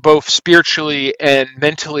 but both spiritually and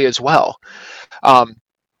mentally as well, um,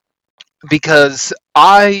 because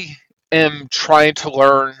I am trying to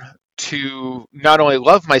learn to not only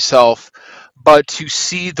love myself, but to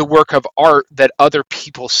see the work of art that other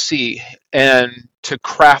people see, and to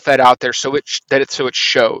craft that out there so it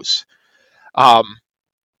shows um,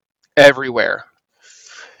 everywhere.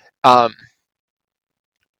 Um,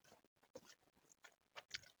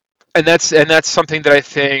 and that's something that I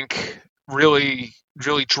think really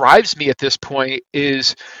drives me at this point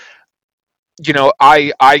is,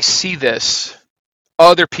 I see this,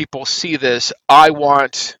 other people see this, I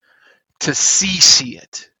want to see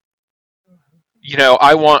it.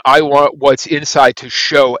 I want what's inside to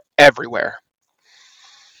show everywhere.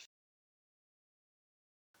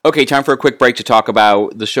 Okay, time for a quick break to talk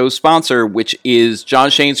about the show's sponsor, which is John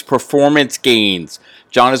Shane's Performance Gains.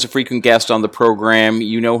 John is a frequent guest on the program.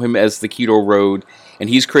 You know him as the Keto Road, and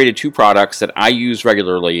he's created two products that I use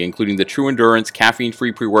regularly, including the True Endurance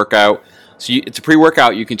caffeine-free pre-workout. It's a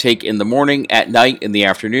pre-workout you can take in the morning, at night, in the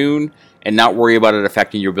afternoon, and not worry about it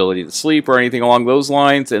affecting your ability to sleep or anything along those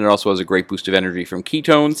lines. And it also has a great boost of energy from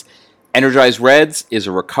ketones. Energized Reds is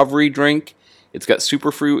a recovery drink. It's got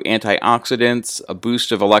superfruit, antioxidants, a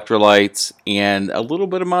boost of electrolytes, and a little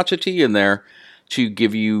bit of matcha tea in there to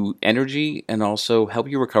give you energy and also help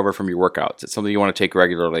you recover from your workouts. It's something you want to take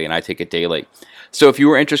regularly, and I take it daily. So if you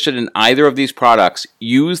are interested in either of these products,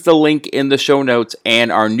 use the link in the show notes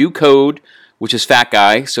and our new code, which is Fat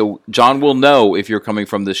Guy. So John will know if you're coming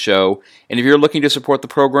from this show. And if you're looking to support the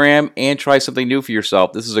program and try something new for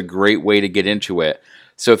yourself, this is a great way to get into it.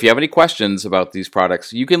 So if you have any questions about these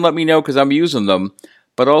products, you can let me know because I'm using them.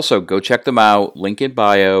 But also, go check them out. Link in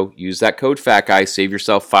bio. Use that code FATGUY. Save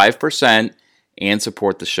yourself 5% and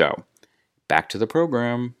support the show. Back to the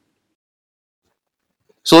program.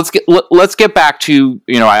 So let's get back to,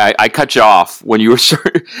 I cut you off when you were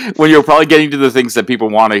when you were probably getting to the things that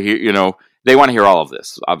people want to hear. They want to hear all of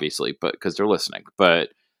this, obviously, but because they're listening. But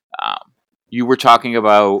you were talking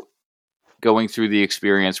about going through the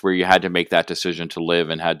experience where you had to make that decision to live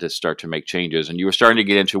and had to start to make changes, and you were starting to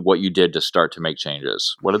get into what you did to start to make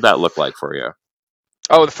changes. What did that look like for you?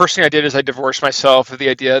 Oh, the first thing I did is I divorced myself of the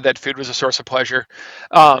idea that food was a source of pleasure.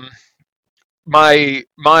 Um, my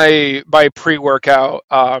pre-workout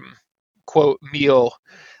quote meal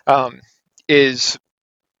um, is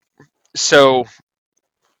so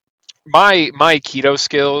my keto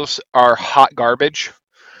skills are hot garbage.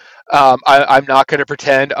 I'm not going to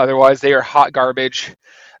pretend otherwise. They are hot garbage.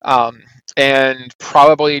 Um, and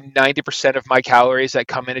probably 90% of my calories that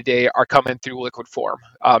come in a day are coming through liquid form.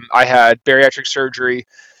 I had bariatric surgery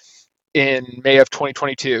in May of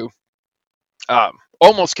 2022.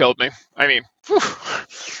 Almost killed me. I mean, whew,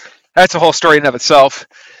 that's a whole story in and of itself.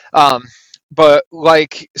 Um, but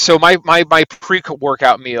so my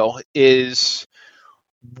pre-workout meal is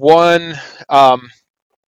one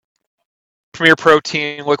Premier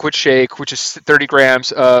Protein liquid shake, which is 30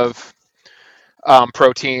 grams of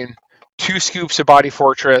protein, 2 scoops of Body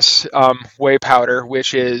Fortress whey powder,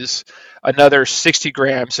 which is another 60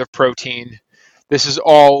 grams of protein. This is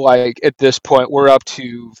all at this point, we're up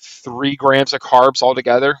to 3 grams of carbs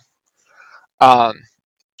altogether. Um,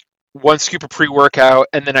 1 scoop of pre-workout,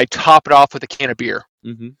 and then I top it off with a can of beer.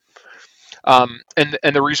 Mm-hmm.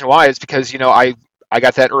 And the reason why is because I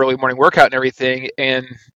got that early morning workout and everything, and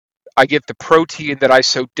I get the protein that I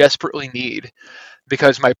so desperately need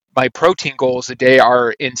because my protein goals a day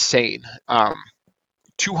are insane.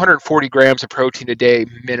 240 grams of protein a day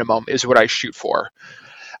minimum is what I shoot for.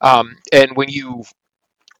 And when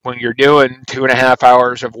you're doing 2.5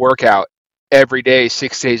 hours of workout every day,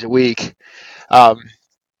 6 days a week, um,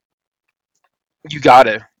 you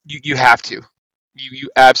have to, you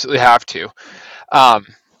absolutely have to. Um,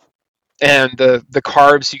 and the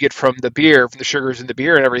carbs you get from the beer, from the sugars in the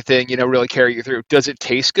beer and everything, really carry you through. Does it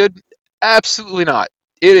taste good? Absolutely not.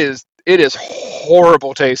 It is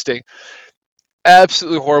horrible tasting.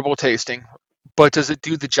 Absolutely horrible tasting. But does it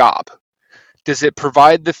do the job? Does it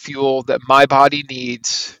provide the fuel that my body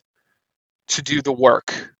needs to do the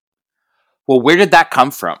work? Well, where did that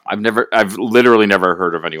come from? I've literally never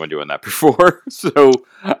heard of anyone doing that before. So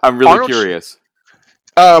I'm really Arnold curious.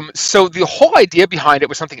 So the whole idea behind it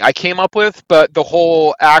was something I came up with, but the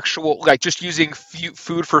whole actual just using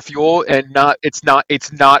food for fuel and it's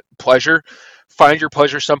not pleasure. Find your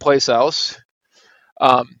pleasure someplace else.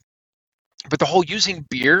 Um, but the whole using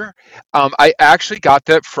beer, I actually got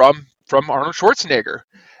that from Arnold Schwarzenegger.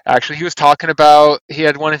 Actually, he was talking about he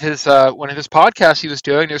had one of his podcasts he was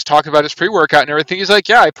doing. He was talking about his pre workout and everything. He's like,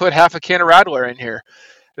 "Yeah, I put half a can of Rattler in here,"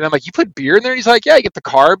 and I'm like, "You put beer in there?" And he's like, "Yeah, you get the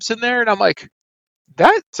carbs in there," and I'm like,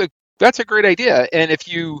 "That's a that's a great idea." And if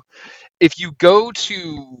you go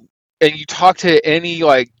to and you talk to any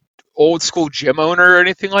like old school gym owner or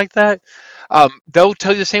anything like that, they'll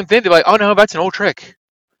tell you the same thing. They're like, "Oh no, that's an old trick.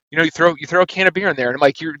 You know, you throw a can of beer in there," and I'm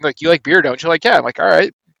like, "You're like you like beer, don't you?" Like, yeah. I'm like, "All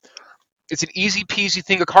right, it's an easy peasy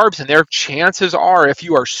thing of carbs in there." Chances are, if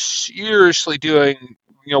you are seriously doing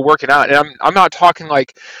working out, and I'm not talking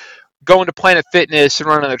like going to Planet Fitness and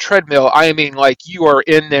running on a treadmill. I mean like you are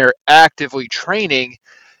in there actively training.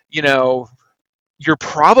 You know, you're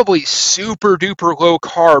probably super duper low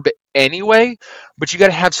carb anyway, but you got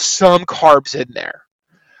to have some carbs in there.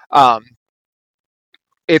 Um,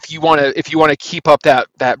 if you want to keep up that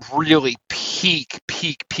really peak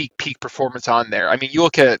performance on there. I mean, you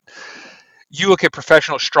look at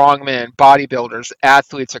professional strongmen, bodybuilders,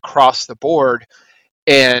 athletes across the board,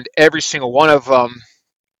 and every single one of them,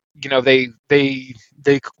 they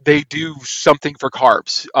do something for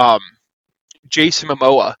carbs. Jason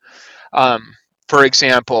Momoa, um, for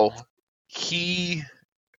example, he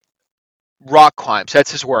rock climbs.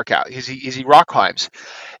 That's his workout. He rock climbs,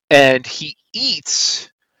 and he eats.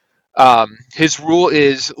 His rule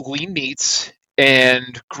is lean meats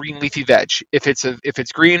and green leafy veg. If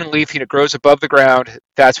it's green and leafy and it grows above the ground,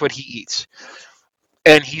 that's what he eats.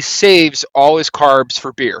 And he saves all his carbs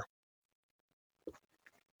for beer.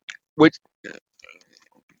 Which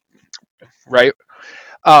right?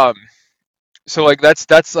 Um, so like that's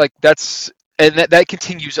and that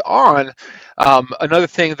continues on. Another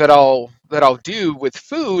thing that I'll do with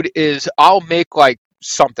food is I'll make like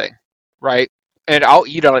something, right? And I'll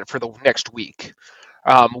eat on it for the next week.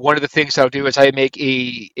 One of the things I'll do is I make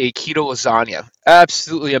a keto lasagna.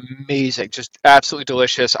 Absolutely amazing, just absolutely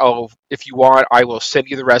delicious. If you want, I will send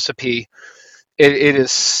you the recipe. It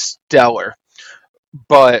is stellar.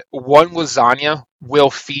 But one lasagna will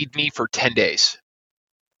feed me for 10 days,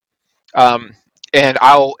 um, and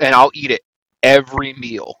I'll eat it every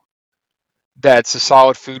meal. That's a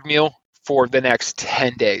solid food meal for the next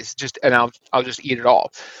 10 days. I'll just eat it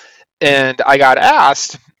all. And I got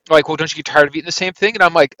asked like, well, don't you get tired of eating the same thing? And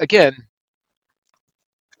I'm like, again,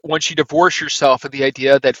 once you divorce yourself of the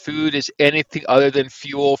idea that food is anything other than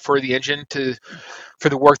fuel for the engine to for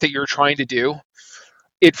the work that you're trying to do,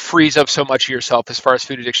 it frees up so much of yourself as far as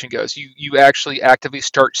food addiction goes. You actually actively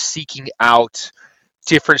start seeking out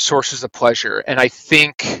different sources of pleasure. And I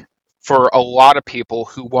think for a lot of people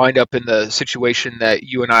who wind up in the situation that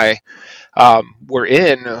you and I were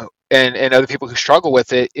in, and other people who struggle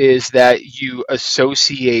with it, is that you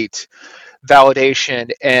associate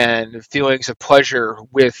validation and feelings of pleasure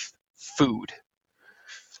with food.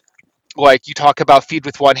 Like you talk about feed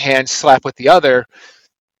with one hand, slap with the other.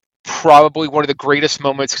 Probably one of the greatest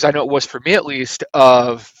moments, because I know it was for me at least,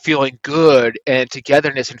 of feeling good and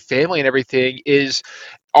togetherness and family and everything is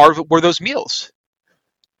were those meals.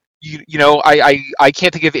 I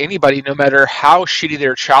can't think of anybody, no matter how shitty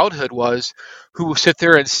their childhood was, who will sit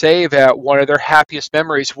there and say that one of their happiest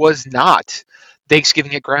memories was not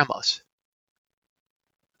Thanksgiving at grandma's.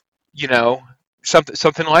 You know,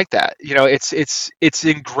 something like that. It's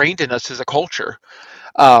ingrained in us as a culture.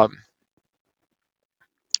 Um,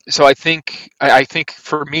 so I think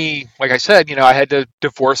for me, like I said, I had to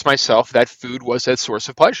divorce myself. That food was that source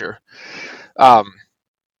of pleasure. Um,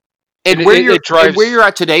 and it And where you're drives.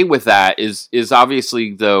 at today with that is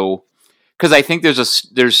obviously though, because I think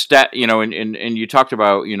there's stat, and you talked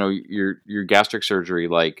about your gastric surgery,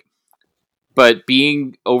 like, but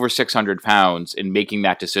being over 600 pounds and making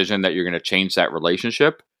that decision that you're going to change that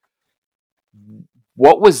relationship,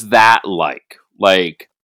 what was that like? Like,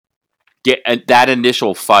 get that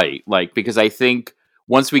initial fight, like, because I think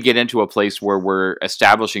once we get into a place where we're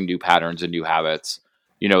establishing new patterns and new habits,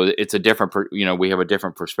 it's a different, we have a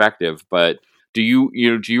different perspective. But do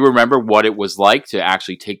you remember what it was like to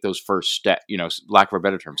actually take those first step, lack of a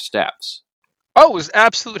better term, steps? Oh, it was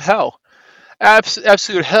absolute hell.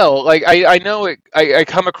 Absolute hell. Like I know it. I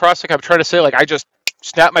come across like I'm trying to say like I just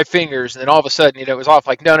snapped my fingers and then all of a sudden it was off.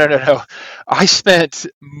 Like no. I spent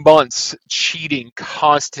months cheating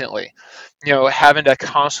constantly. Having to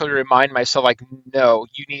constantly remind myself like no,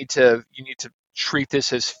 you need to treat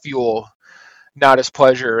this as fuel, not as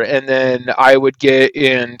pleasure. And then I would get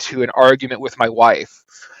into an argument with my wife.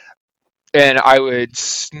 and I would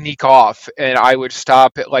sneak off and I would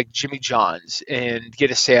stop at like Jimmy John's and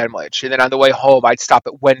get a sandwich. And then on the way home, I'd stop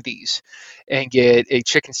at Wendy's and get a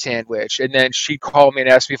chicken sandwich. And then she'd call me and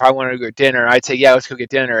ask me if I wanted to go to dinner. I'd say, yeah, let's go get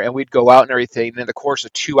dinner. And we'd go out and everything. And in the course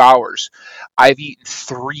of 2 hours, I've eaten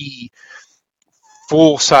three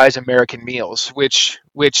full size American meals, which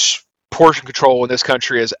portion control in this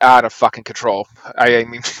country is out of fucking control. I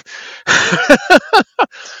mean,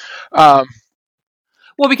 um,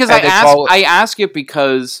 Well, because and it's all I ask it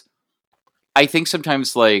because I think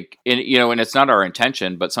sometimes, like, and it's not our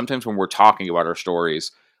intention, but sometimes when we're talking about our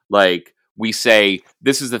stories, like, we say,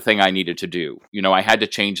 this is the thing I needed to do. I had to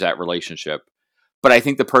change that relationship. But I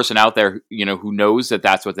think the person out there, who knows that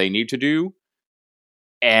that's what they need to do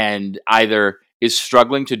and either is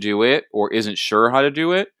struggling to do it or isn't sure how to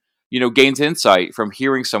do it, gains insight from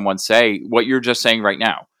hearing someone say what you're just saying right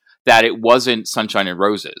now, that it wasn't sunshine and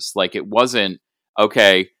roses. Like, it wasn't,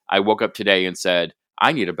 okay, I woke up today and said,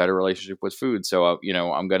 I need a better relationship with food. So,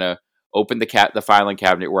 I'm going to open the filing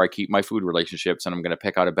cabinet where I keep my food relationships, and I'm going to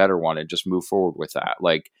pick out a better one and just move forward with that.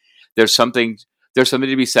 Like, there's something there's something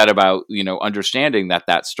to be said about, understanding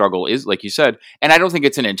that struggle is, like you said, and I don't think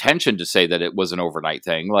it's an intention to say that it was an overnight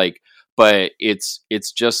thing, like, but it's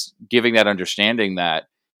just giving that understanding that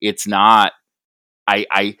it's not.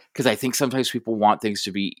 Because I think sometimes people want things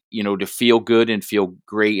to be, to feel good and feel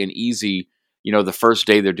great and easy, the first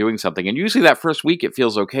day they're doing something. And usually that first week it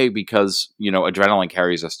feels okay because, adrenaline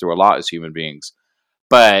carries us through a lot as human beings.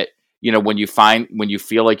 But, when you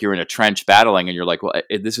feel like you're in a trench battling and you're like, well,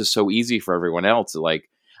 this is so easy for everyone else. Like,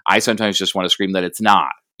 I sometimes just want to scream that it's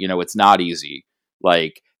not, it's not easy.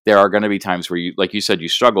 Like, there are going to be times where you, like you said, you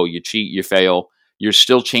struggle, you cheat, you fail. You're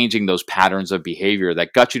still changing those patterns of behavior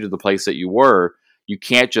that got you to the place that you were. You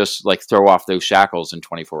can't just like throw off those shackles in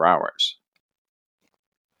 24 hours.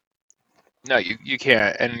 no, you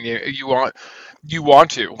can't, and you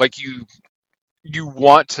want to like you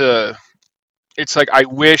want to. It's like I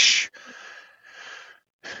wish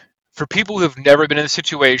for people who have never been in the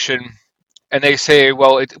situation and they say,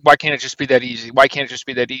 well, why can't it just be that easy? Why can't it just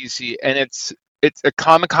be that easy? And it's a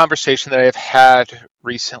common conversation that I've had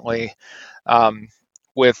recently um,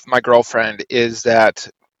 with my girlfriend is that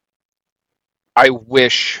I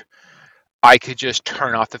wish I could just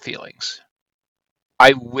turn off the feelings.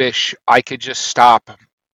 I wish I could just stop,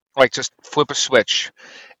 like just flip a switch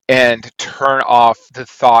and turn off the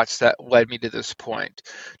thoughts that led me to this point,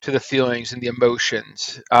 to the feelings and the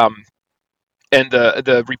emotions, and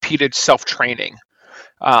the repeated self training.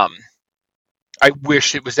 Um, I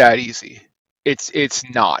wish it was that easy. It's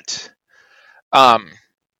not. Um,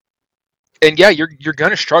 and yeah, you're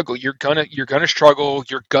gonna struggle. You're gonna struggle.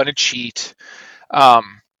 You're gonna cheat.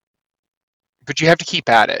 Um, but you have to keep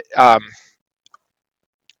at it.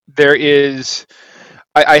 There is.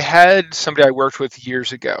 I had somebody I worked with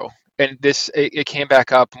years ago, and it came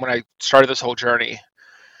back up when I started this whole journey,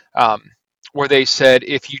 um, where they said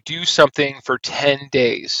if you do something for 10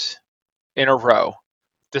 days in a row,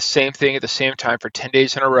 the same thing at the same time for 10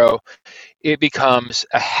 days in a row, it becomes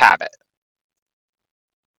a habit.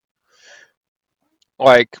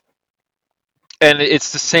 Like, and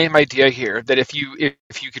it's the same idea here that if you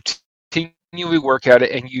continually work at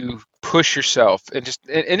it and you push yourself and just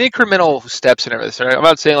in incremental steps and everything. Right? I'm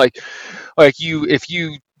not saying like you if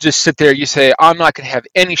you just sit there, you say I'm not going to have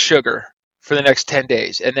any sugar for the next 10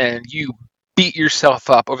 days, and then you beat yourself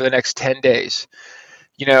up over the next 10 days.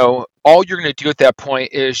 All you're going to do at that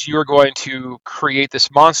point is you're going to create this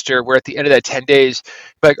monster where at the end of that 10 days,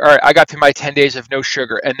 like, all right, I got through my 10 days of no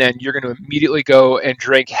sugar. And then you're going to immediately go and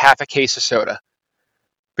drink half a case of soda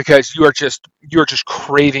because you are just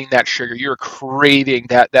craving that sugar. You're craving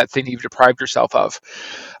that thing you've deprived yourself of.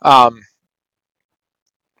 Um,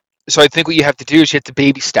 so I think what you have to do is you have to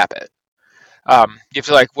baby step it. You have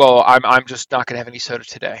to like, well, I'm just not going to have any soda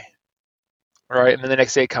today. Right. And then the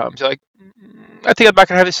next day comes, you're like, I think I'm not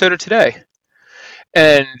going to have any soda today.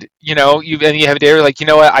 And you have a day where like, you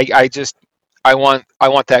know what, I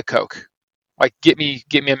want that Coke. Like, get me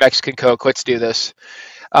a Mexican Coke. Let's do this.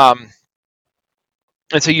 Um,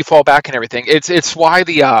 and so you fall back and everything. It's why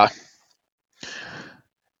the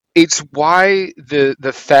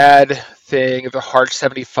fad thing of the hard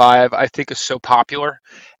 75 I think is so popular,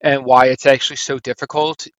 and why it's actually so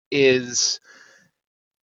difficult is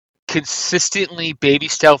consistently baby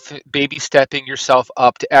stepping yourself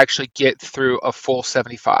up to actually get through a full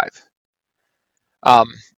 75. Um,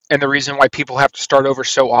 and the reason why people have to start over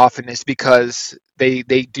so often is because they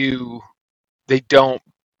don't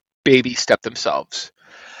baby step themselves.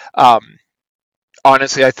 Um,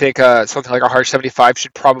 Honestly, I think something like a hard 75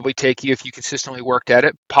 should probably take you, if you consistently worked at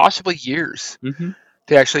it, possibly years Mm-hmm.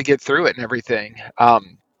 to actually get through it and everything.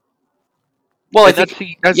 Well, I And that's think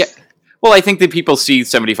the yeah. that's Well, I think that people see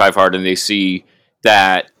 75 hard and they see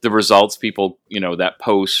that the results people, that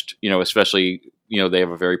post, especially, they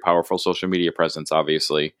have a very powerful social media presence,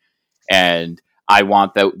 obviously, and I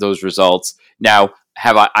want those results. Now,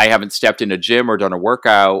 I haven't stepped in a gym or done a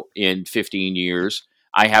workout in 15 years.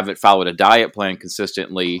 I haven't followed a diet plan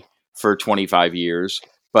consistently for 25 years.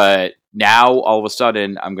 But now, all of a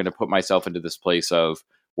sudden, I'm going to put myself into this place of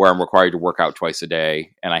where I'm required to work out twice a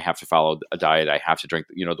day, and I have to follow a diet. I have to drink,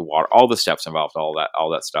 the water, all the steps involved, all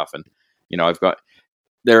that stuff. And I've got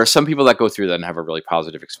there are some people that go through that and have a really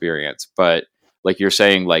positive experience. But like you're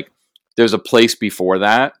saying, like there's a place before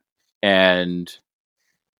that, and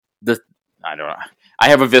the I don't know. I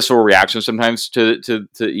have a visceral reaction sometimes to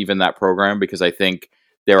even that program because I think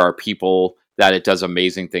there are people that it does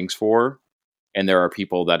amazing things for, and there are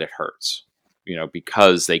people that it hurts.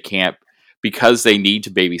 Because they can't, because they need to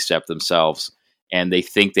baby step themselves, and they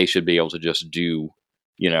think they should be able to just do,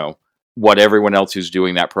 you know, what everyone else who's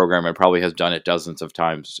doing that program and probably has done it dozens of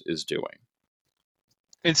times is doing.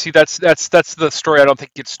 and see that's the story I don't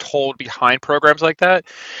think gets told behind programs like that.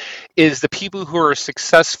 Is the people who are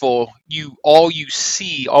successful, you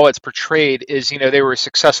see, all it's portrayed is they were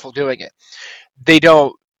successful doing it. They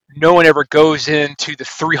don't. No one ever goes into the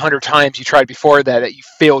 300 times you tried before that you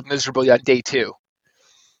failed miserably on day two.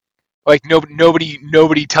 Like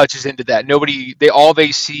nobody touches into that. Nobody. They all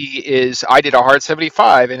they see is I did a hard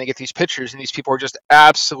 75, and they get these pictures, and these people are just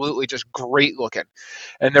absolutely just great looking,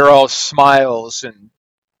 and they're all smiles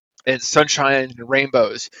and sunshine and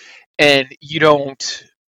rainbows, and you don't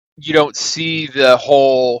see the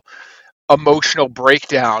whole emotional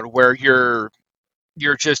breakdown where you're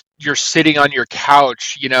sitting on your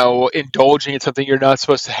couch, indulging in something you're not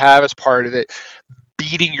supposed to have as part of it,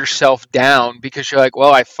 beating yourself down because you're like,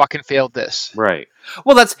 well, I fucking failed this. Right.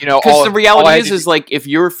 Well, that's because All the all I reality had is, to do. is like if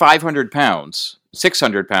you're 500 pounds,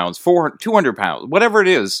 600 pounds, 400, 200 pounds, whatever it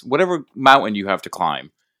is, whatever mountain you have to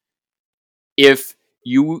climb, if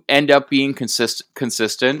you end up being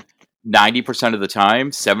consistent 90% of the time,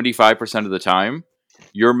 75% of the time,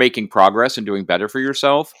 you're making progress and doing better for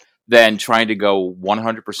yourself than trying to go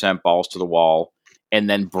 100% balls to the wall and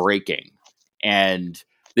then breaking. And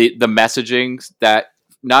the messaging that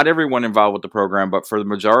not everyone involved with the program, but for the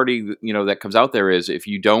majority, that comes out there is if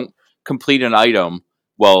you don't complete an item,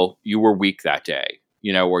 well, you were weak that day,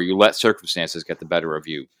 or you let circumstances get the better of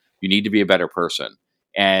you. You need to be a better person.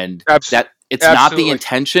 And Abs- that it's not the Absolutely.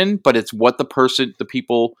 intention, but it's what the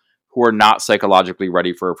people who are not psychologically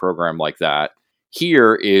ready for a program like that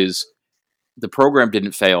here is the program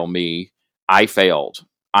didn't fail me. I failed.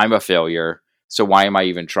 I'm a failure. So why am I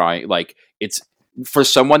even trying? Like it's for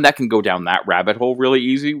someone that can go down that rabbit hole really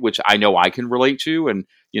easy, which I know I can relate to, and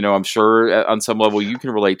I'm sure on some level you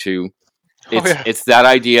can relate to. Oh It's yeah. it's that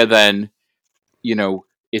idea. Then you know,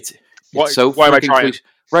 it's Why so why am I freaking trying? cliche.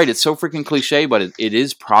 Right, it's so freaking cliche, but it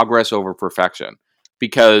is progress over perfection.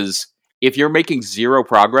 Because if you're making zero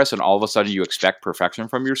progress and all of a sudden you expect perfection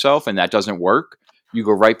from yourself and that doesn't work, you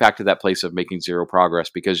go right back to that place of making zero progress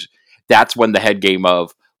because that's when the head game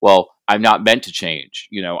of, well, I'm not meant to change.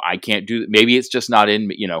 I can't do. Maybe it's just not in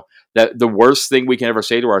me. The worst thing we can ever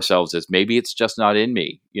say to ourselves is maybe it's just not in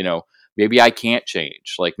me. Maybe I can't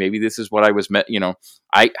change. Like maybe this is what I was meant.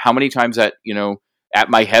 How many times at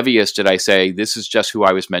my heaviest did I say this is just who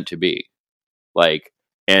I was meant to be? Like,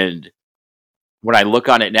 and when I look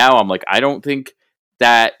on it now, I'm like, I don't think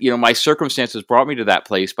that my circumstances brought me to that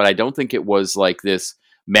place, but I don't think it was like this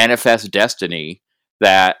manifest destiny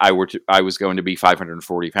that I was going to be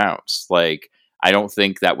 540 pounds. Like, I don't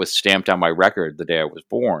think that was stamped on my record the day I was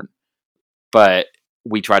born. But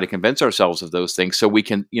we try to convince ourselves of those things so we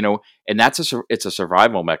can, and it's a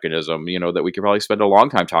survival mechanism, that we could probably spend a long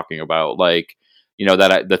time talking about, like,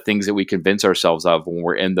 the things that we convince ourselves of when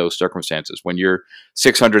we're in those circumstances. When you're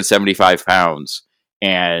 675 pounds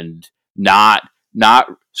and not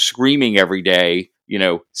screaming every day,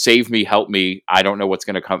 save me, help me, I don't know what's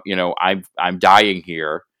going to come, I'm dying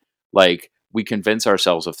here. Like we convince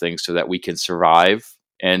ourselves of things so that we can survive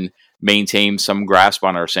and maintain some grasp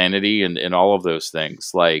on our sanity and all of those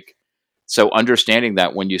things. Like, so understanding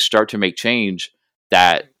that when you start to make change,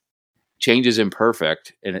 that change is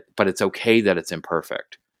imperfect, but it's okay that it's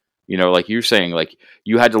imperfect. Like you're saying, like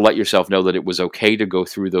you had to let yourself know that it was okay to go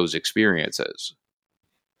through those experiences.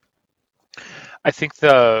 I think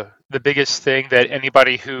the biggest thing that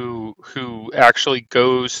anybody who actually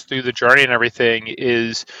goes through the journey and everything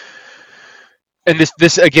is, and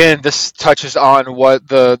this again, this touches on what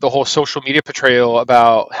the whole social media portrayal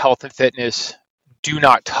about health and fitness do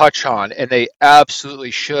not touch on, and they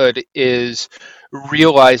absolutely should, is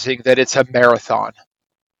realizing that it's a marathon,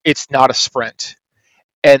 it's not a sprint,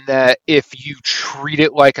 and that if you treat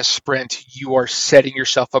it like a sprint, you are setting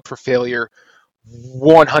yourself up for failure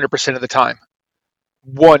 100% of the time.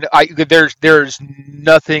 There's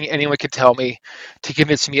nothing anyone can tell me to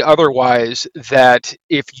convince me otherwise, that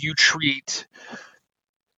if you treat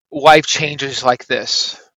life changes like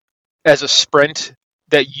this as a sprint,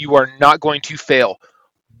 that you are not going to fail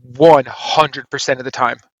 100% of the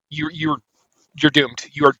time. You're doomed.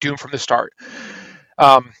 You are doomed from the start.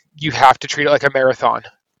 You have to treat it like a marathon,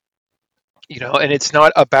 and it's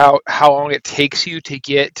not about how long it takes you to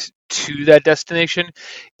get to that destination.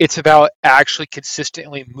 It's about actually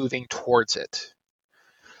consistently moving towards it.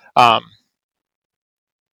 Um,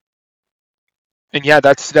 and yeah,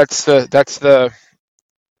 that's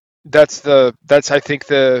I think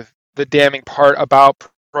the damning part about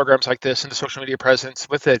programs like this and the social media presence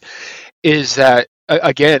with it is that,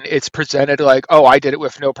 again, it's presented like, oh, I did it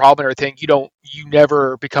with no problem and everything. You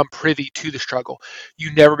never become privy to the struggle.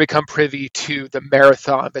 You never become privy to the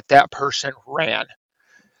marathon that person ran,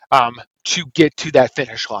 to get to that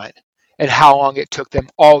finish line, and how long it took them.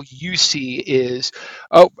 All you see is,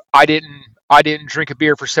 oh, I didn't drink a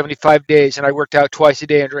beer for 75 days, and I worked out twice a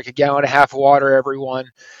day and drank a gallon and a half of water, every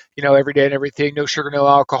day and everything. No sugar, no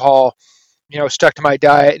alcohol. Stuck to my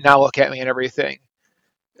diet. Now look at me and everything.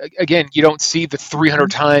 Again, you don't see the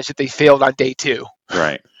 300 times that they failed on day two.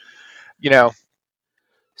 Right. You know,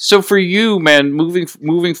 So for you, man,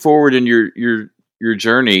 moving forward in your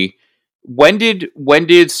journey, when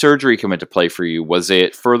did surgery come into play for you? Was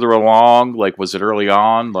it further along? Like, was it early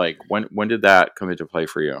on? Like, when did that come into play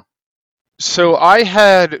for you? so I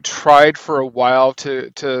had tried for a while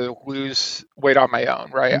to lose weight on my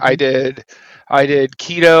own, right? I Mhm. did I did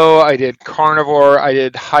keto, I did carnivore, I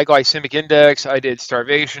did high glycemic index, I did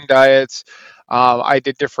starvation diets, I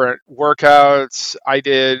did different workouts, I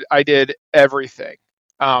did everything.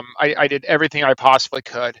 I did everything I possibly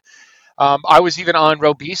could. I was even on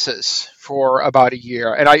Robesis for about a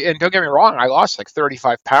year, and don't get me wrong, I lost like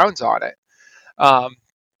 35 pounds on it. Um,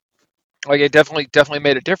 like it definitely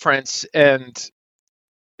made a difference, and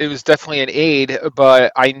it was definitely an aid,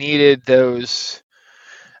 but I needed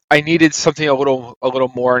something a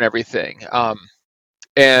little more and everything.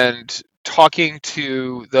 And talking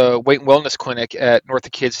to the weight and wellness clinic at North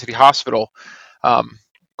of Kansas City Hospital, um,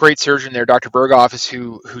 great surgeon there, Dr. Berghoff, is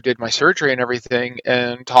who did my surgery and everything,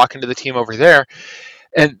 and talking to the team over there.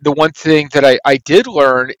 And the one thing that I did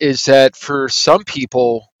learn is that for some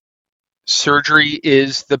people, surgery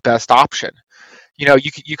is the best option.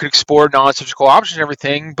 You could explore non-surgical options and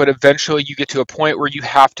everything, but eventually you get to a point where you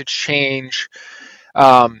have to change.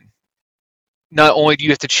 Um, Not only do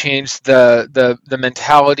you have to change the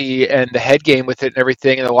mentality and the head game with it and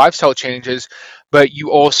everything, and the lifestyle changes, but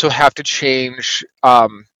you also have to change,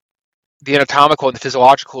 the anatomical and the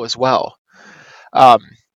physiological as well. Um,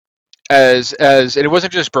 and it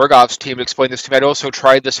wasn't just Berghoff's team to explain this to me. I'd also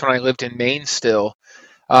tried this when I lived in Maine still,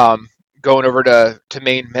 um, going over to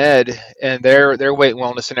Maine Med and their weight and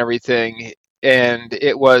wellness and everything. And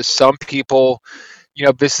it was some people,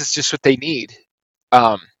 this is just what they need.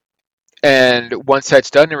 Um, and once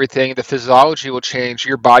that's done and everything, the physiology will change.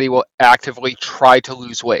 Your body will actively try to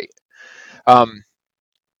lose weight. Um,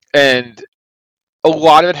 and a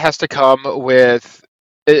lot of it has to come with,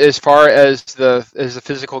 as far as the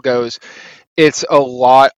physical goes, it's a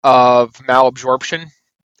lot of malabsorption,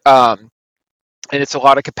 um, and it's a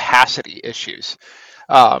lot of capacity issues.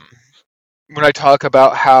 Um, when I talk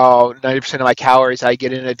about how 90% of my calories I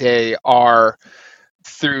get in a day are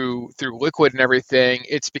through liquid and everything,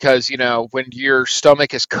 it's because when your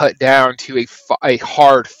stomach is cut down to a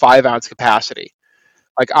hard 5 ounce capacity.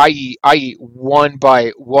 Like I eat one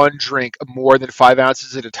bite, one drink more than 5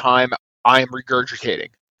 ounces at a time, I am regurgitating.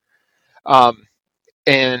 Um,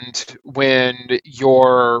 and when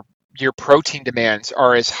your protein demands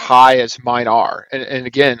are as high as mine are, and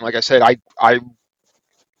again, like I said, I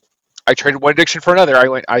traded one addiction for another.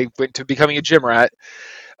 I went to becoming a gym rat.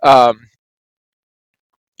 Um,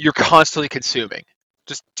 you're constantly consuming,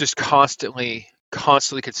 just constantly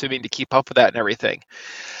consuming to keep up with that and everything.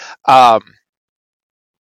 Um,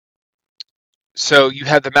 so you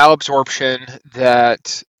have the malabsorption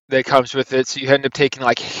that comes with it. So you end up taking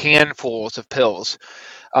like handfuls of pills,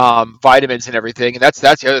 vitamins and everything. And that's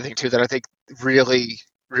the other thing too that I think really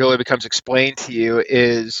becomes explained to you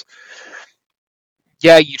is,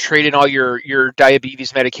 yeah, you trade in all your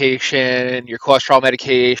diabetes medication, your cholesterol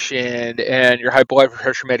medication, and your high blood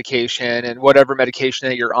pressure medication, and whatever medication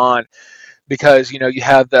that you're on, because you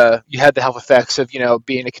have the health effects of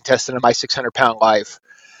being a contestant of my 600-pound life,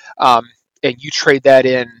 um, and you trade that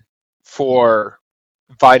in for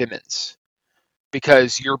vitamins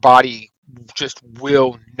because your body just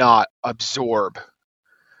will not absorb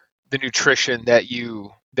the nutrition that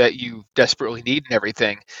you desperately need and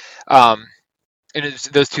everything. Um, and it's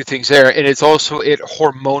those two things there, and it's also it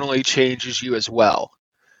hormonally changes you as well.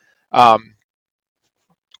 Um,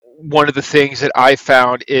 One of the things that I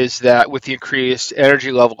found is that with the increased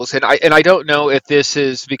energy levels, and I don't know if this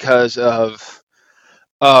is because of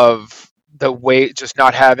the weight just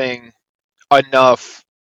not having enough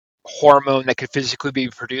hormone that could physically be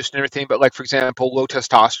produced and everything, but like for example, low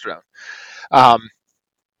testosterone. Um,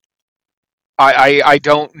 I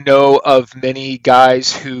don't know of many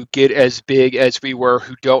guys who get as big as we were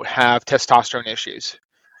who don't have testosterone issues.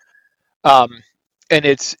 Um, and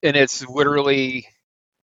it's literally,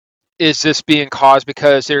 is this being caused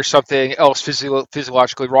because there's something else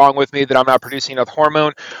physiologically wrong with me that I'm not producing enough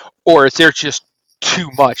hormone, or is there just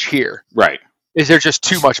too much here? Right. Is there just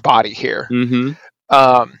too much body here? Mm-hmm.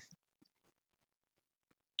 Um,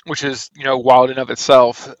 which is wild in of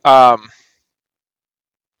itself.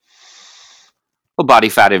 Well, body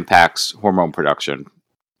fat impacts hormone production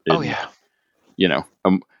Oh in yeah. you know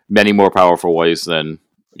many more powerful ways than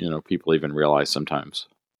people even realize sometimes.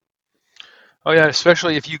 Oh yeah,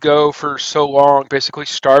 especially if you go for so long, basically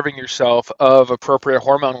starving yourself of appropriate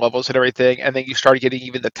hormone levels and everything, and then you start getting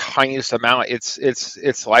even the tiniest amount.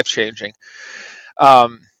 It's life changing.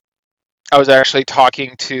 Um, I was actually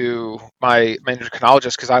talking to my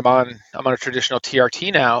endocrinologist because I'm on a traditional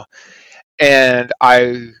TRT now, and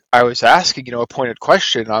I was asking a pointed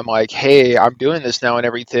question. I'm like, hey, I'm doing this now and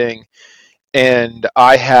everything, and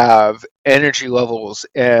I have energy levels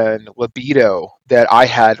and libido that I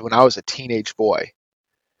had when I was a teenage boy.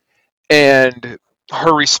 And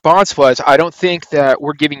her response was, I don't think that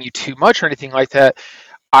we're giving you too much or anything like that.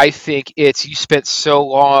 I think it's you spent so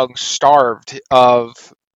long starved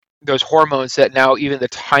of those hormones that now even the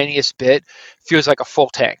tiniest bit feels like a full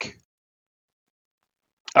tank,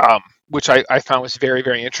 um, which I found was very,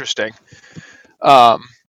 very interesting. Um,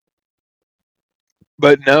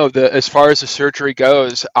 but no, as far as the surgery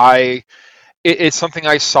goes, it's something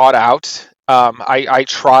I sought out. I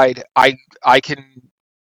tried. I can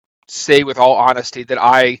say with all honesty that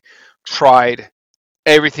I tried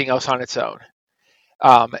everything else on its own.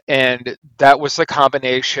 And that was the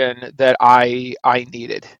combination that I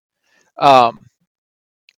needed. Um,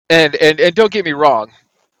 and don't get me wrong,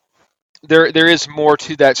 there is more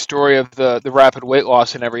to that story of the rapid weight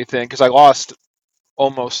loss and everything because I lost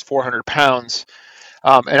almost 400 pounds,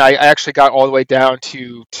 and I actually got all the way down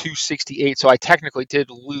to 268. So I technically did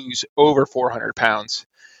lose over 400 pounds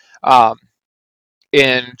um,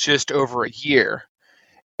 in just over a year.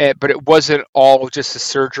 But it wasn't all just the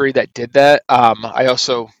surgery that did that. I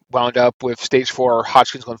also wound up with stage 4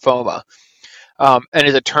 Hodgkin's lymphoma. And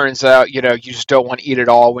as it turns out, you just don't want to eat at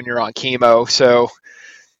all when you're on chemo. So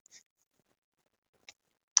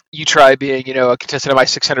you try being, a contestant of my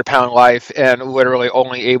 600-pound life and literally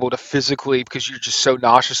only able to physically, because you're just so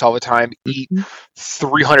nauseous all the time, eat Mm-hmm.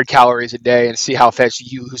 300 calories a day and see how fast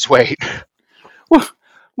you lose weight. Well,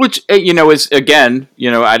 which is again,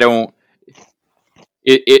 I don't.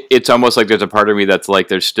 It's almost like there's a part of me that's like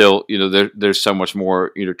there's still there's so much more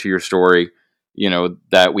to your story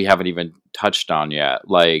that we haven't even touched on yet,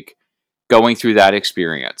 like going through that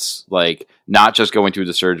experience, like not just going through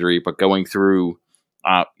the surgery, but going through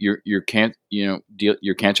your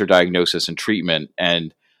cancer diagnosis and treatment,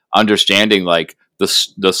 and understanding like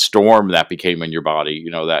the storm that became in your body,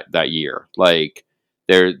 that year. Like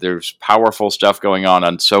there's powerful stuff going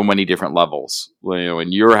on so many different levels,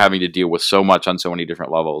 and you're having to deal with so much on so many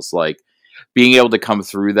different levels. Like being able to come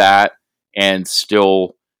through that and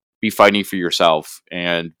still be fighting for yourself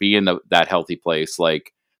and be in that healthy place,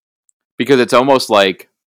 like because it's almost like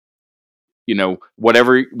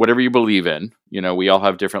whatever you believe in, we all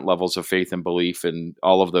have different levels of faith and belief and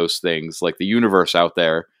all of those things, like the universe out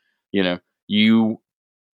there. You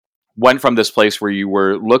went from this place where you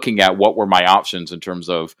were looking at what were my options in terms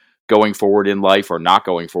of going forward in life or not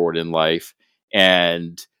going forward in life,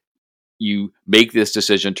 and you make this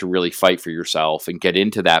decision to really fight for yourself and get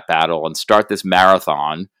into that battle and start this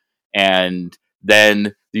marathon. And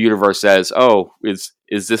then the universe says, oh, is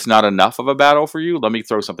this not enough of a battle for you? Let me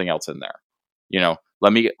throw something else in there.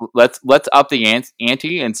 Let's up the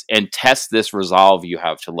ante and test this resolve you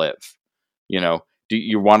have to live. Do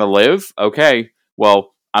you want to live? Okay,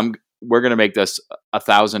 well, we're going to make this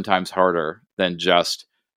 1,000 times harder than just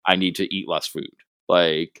I need to eat less food.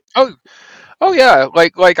 Like, Oh, oh yeah.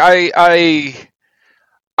 Like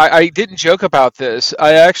I didn't joke about this.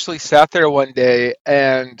 I actually sat there one day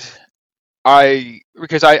and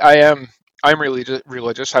because I'm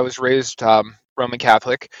religious. I was raised Roman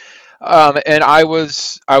Catholic. And I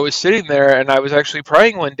was sitting there and I was actually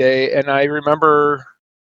praying one day, and I remember,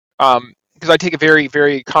 because I take a very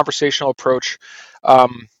very conversational approach,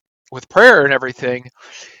 um, with prayer and everything,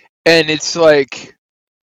 and it's like,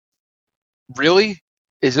 really,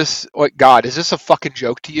 is this like, God? Is this a fucking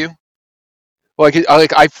joke to you? Like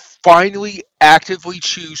I finally actively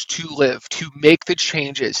choose to live, to make the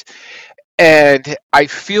changes, and I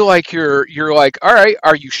feel like you're like, all right,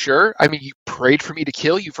 are you sure? I mean, you prayed for me to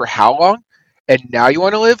kill you for how long? And now you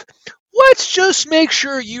want to live? Let's just make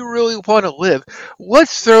sure you really want to live.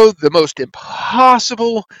 Let's throw the most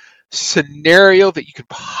impossible scenario that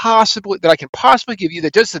I can possibly give you,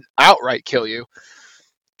 that doesn't outright kill you,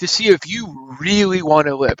 to see if you really want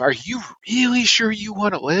to live. Are you really sure you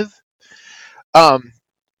want to live? Um,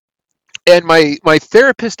 and my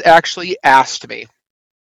therapist actually asked me,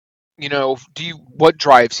 do you what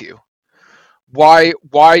drives you? Why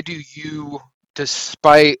do you,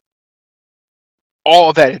 despite all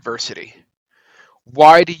of that adversity,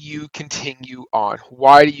 why do you continue on?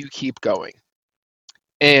 Why do you keep going?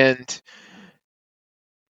 And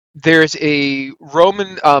there's a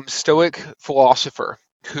Roman Stoic philosopher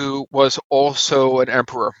who was also an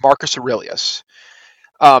emperor, Marcus Aurelius,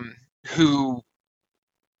 um, who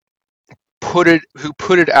put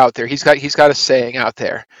it out there. He's got a saying out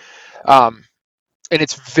there, um, and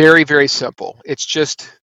it's very very simple. It's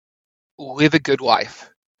just, live a good life.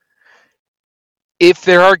 If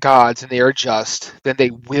there are gods and they are just, then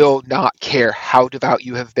they will not care how devout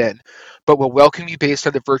you have been, but will welcome you based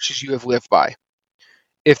on the virtues you have lived by.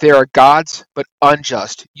 If there are gods but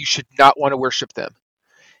unjust, you should not want to worship them.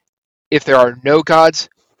 If there are no gods,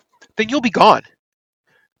 then you'll be gone,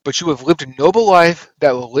 but you have lived a noble life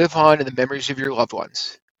that will live on in the memories of your loved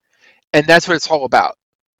ones. And that's what it's all about.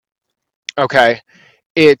 Okay?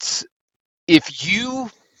 It's, if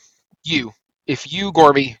you, if you,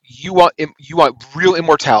 Gormy, you want real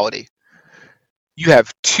immortality, you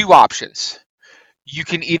have two options. You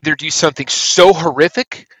can either do something so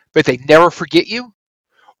horrific, but they never forget you,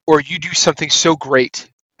 or you do something so great,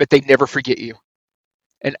 but they never forget you.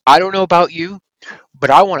 And I don't know about you,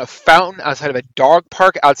 but I want a fountain outside of a dog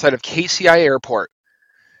park outside of KCI Airport.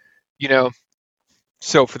 You know,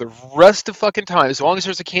 so for the rest of fucking time, as long as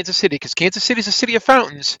there's a Kansas City, because Kansas City is a city of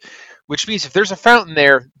fountains, which means if there's a fountain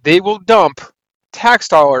there, they will dump tax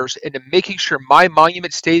dollars into making sure my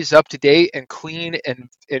monument stays up to date and clean and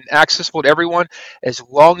accessible to everyone, as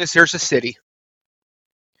long as there's a city.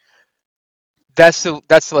 That's the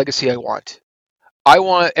legacy I want. I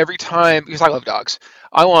want every time, because I love dogs,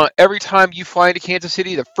 I want every time you fly into Kansas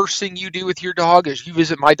City, the first thing you do with your dog is you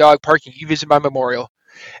visit my dog park and you visit my memorial.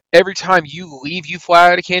 Every time you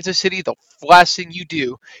fly out of Kansas City, the last thing you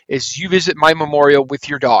do is you visit my memorial with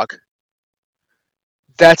your dog.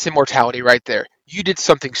 That's immortality right there. You did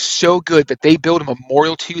something so good that they build a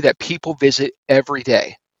memorial to that people visit every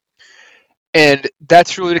day. And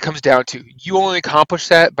that's really what it comes down to. You only accomplish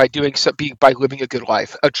that by doing something, by living a good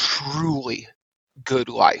life, a truly good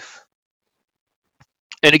life.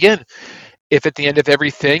 And again, if at the end of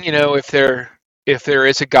everything, if there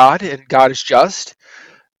is a God and God is just,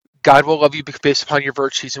 God will love you based upon your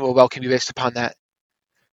virtues and will welcome you based upon that.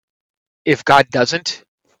 If God doesn't,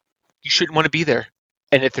 you shouldn't want to be there.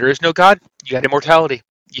 And if there is no God, you got immortality.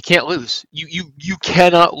 You can't lose. You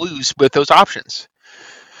cannot lose with those options.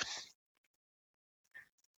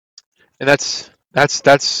 And that's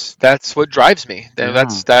what drives me. Yeah.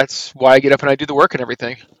 That's why I get up and I do the work and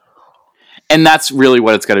everything. And that's really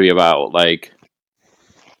what it's going to be about. Like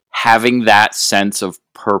having that sense of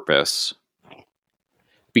purpose,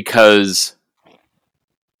 because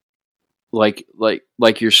like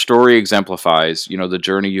your story exemplifies, the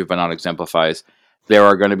journey you've been on exemplifies, there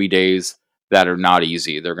are going to be days that are not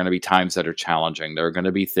easy. There are going to be times that are challenging. There are going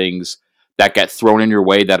to be things that get thrown in your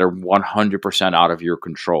way that are 100% out of your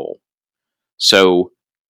control. So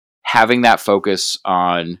having that focus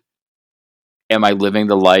on, am I living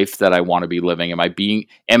the life that I want to be living? Am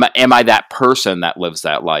I that person that lives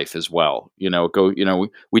that life as well?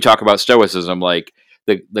 We talk about stoicism, like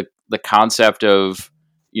the concept of,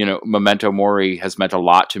 memento mori has meant a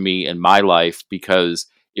lot to me in my life, because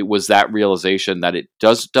it was that realization that it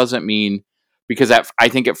doesn't mean, because I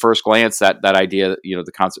think at first glance that idea,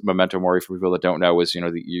 the concept memento mori, for people that don't know, is,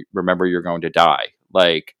 that you remember you're going to die.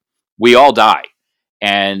 Like, we all die.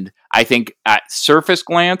 And I think at surface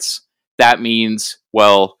glance, that means,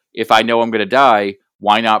 well, if I know I'm going to die,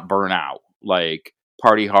 why not burn out? Like,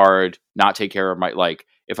 party hard, not take care of my, like,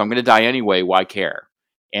 if I'm going to die anyway, why care?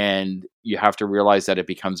 And you have to realize that it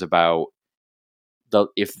becomes about,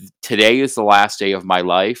 if today is the last day of my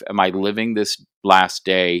life, am I living this last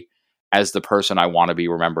day as the person I want to be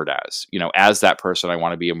remembered as, as that person I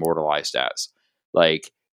want to be immortalized as.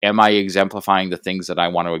 Like, am I exemplifying the things that I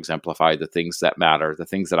want to exemplify, the things that matter, the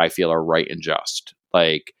things that I feel are right and just?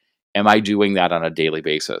 Like, am I doing that on a daily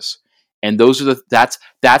basis? And that's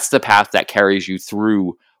the path that carries you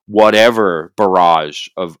through whatever barrage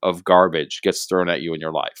of garbage gets thrown at you in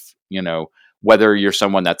your life. Whether you're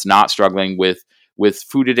someone that's not struggling with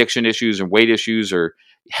food addiction issues and weight issues or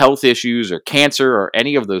health issues or cancer or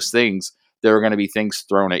any of those things, there are going to be things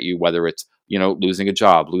thrown at you, whether it's, losing a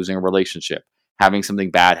job, losing a relationship, having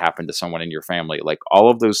something bad happen to someone in your family. Like,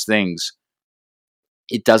 all of those things,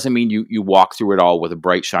 it doesn't mean you walk through it all with a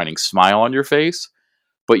bright, shining smile on your face,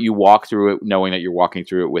 but you walk through it knowing that you're walking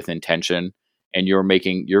through it with intention, and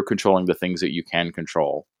you're controlling the things that you can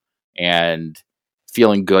control and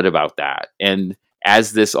feeling good about that. And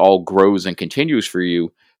as this all grows and continues for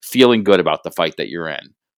you, feeling good about the fight that you're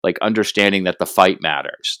in, like understanding that the fight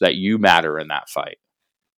matters, that you matter in that fight.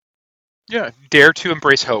 Yeah, dare to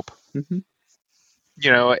embrace hope. Mm-hmm.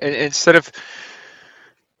 Instead of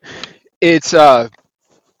it's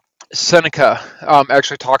Seneca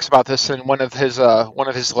actually talks about this in one of his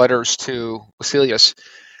letters to Lucilius,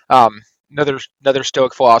 um, another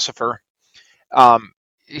Stoic philosopher. Um,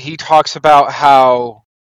 he talks about how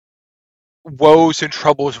woes and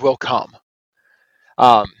troubles will come.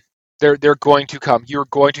 Um, they're going to come. You're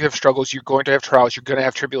going to have struggles. You're going to have trials. You're going to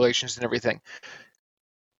have tribulations and everything.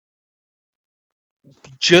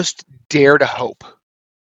 Just dare to hope.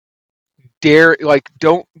 Dare, like,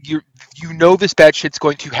 don't you know this bad shit's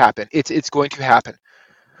going to happen. It's going to happen.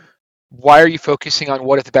 Why are you focusing on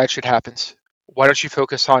what if the bad shit happens? Why don't you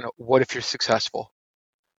focus on what if you're successful?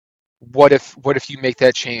 What if you make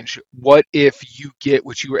that change? What if you get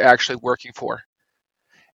what you were actually working for?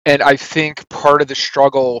 And I think part of the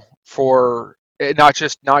struggle for not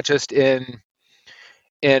just in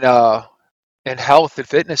in health and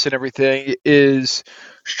fitness and everything is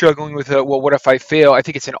struggling with well, what if I fail? I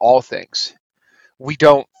think it's in all things. We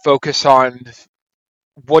don't focus on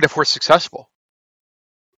what if we're successful.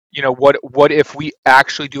 What if we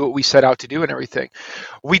actually do what we set out to do and everything?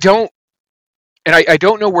 We don't, and I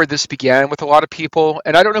don't know where this began with a lot of people,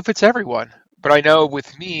 and I don't know if it's everyone, but I know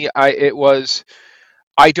with me, it was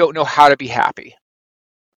I don't know how to be happy,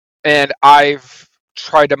 and I've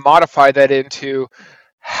tried to modify that into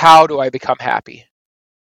how do I become happy?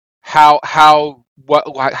 How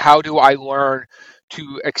do I learn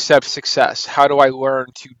to accept success? How do I learn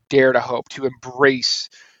to dare to hope, to embrace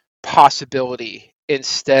possibility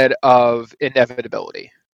instead of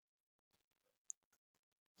inevitability?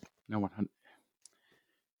 No,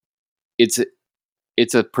 it's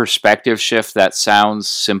it's a perspective shift that sounds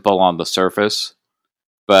simple on the surface,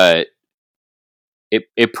 but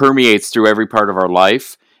it permeates through every part of our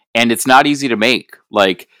life, and it's not easy to make.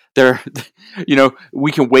 Like, there,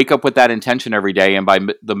 we can wake up with that intention every day, and by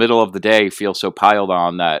the middle of the day, feel so piled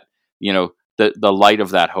on that the light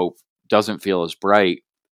of that hope doesn't feel as bright.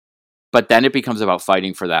 But then it becomes about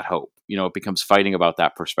fighting for that hope. It becomes fighting about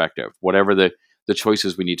that perspective, whatever the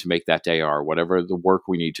choices we need to make that day are, whatever the work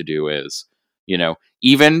we need to do is,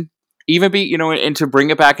 even be, and to bring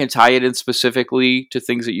it back and tie it in specifically to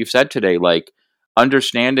things that you've said today, like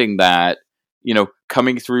understanding that,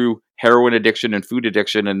 coming through heroin addiction and food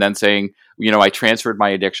addiction, and then saying, I transferred my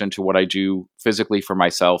addiction to what I do physically for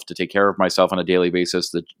myself to take care of myself on a daily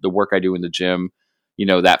basis, the work I do in the gym,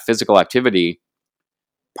 that physical activity.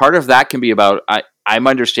 Part of that can be about I'm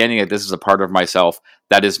understanding that this is a part of myself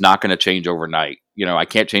that is not going to change overnight. I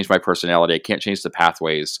can't change my personality. I can't change the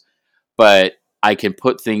pathways, but I can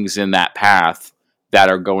put things in that path that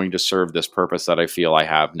are going to serve this purpose that I feel I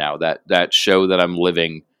have now, that show that I'm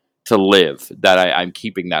living to live, that I'm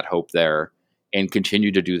keeping that hope there and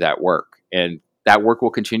continue to do that work. And that work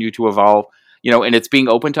will continue to evolve, and it's being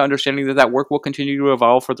open to understanding that work will continue to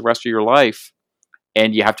evolve for the rest of your life.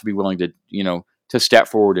 And you have to be willing to, to step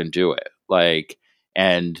forward and do it. Like,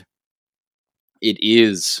 and it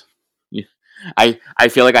is, I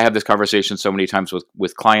feel like I have this conversation so many times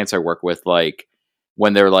with clients I work with, like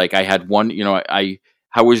when they're like, I had one,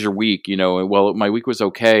 how was your week? Well, my week was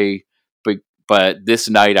okay, but this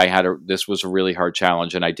night this was a really hard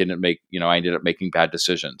challenge, and I ended up making bad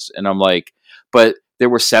decisions. And I'm like, but there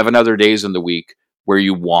were 7 other days in the week where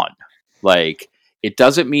you won. Like, it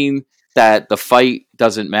doesn't mean that the fight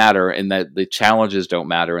doesn't matter and that the challenges don't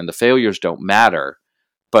matter and the failures don't matter.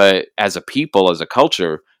 But as a people, as a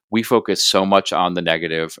culture, we focus so much on the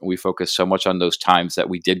negative, and we focus so much on those times that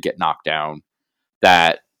we did get knocked down,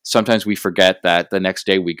 that sometimes we forget that the next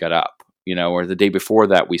day we got up, or the day before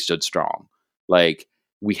that we stood strong. Like,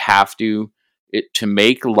 we have to, to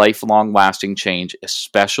make lifelong lasting change,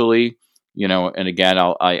 especially, and again,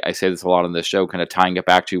 I say this a lot on this show, kind of tying it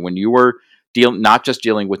back to when you were not just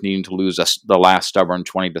dealing with needing to lose the last stubborn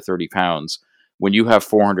 20 to 30 pounds, when you have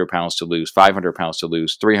 400 pounds to lose, 500 pounds to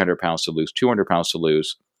lose, 300 pounds to lose, 200 pounds to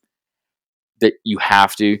lose, that you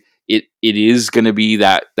have to, it is going to be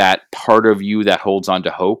that part of you that holds on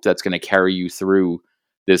to hope that's going to carry you through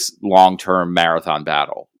this long-term marathon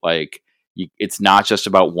battle. Like, it's not just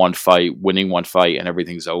about one fight, winning one fight and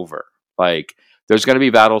everything's over. Like, there's going to be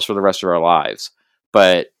battles for the rest of our lives,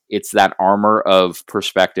 but it's that armor of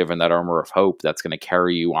perspective and that armor of hope that's going to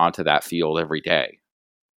carry you onto that field every day.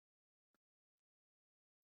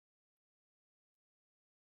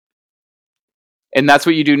 And that's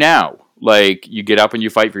what you do now. Like, you get up and you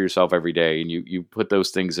fight for yourself every day, and you put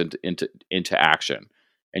those things into action,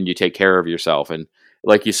 and you take care of yourself. And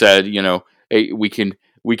like you said, hey, we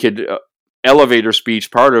could elevator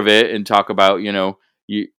speech part of it and talk about,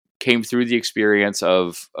 you came through the experience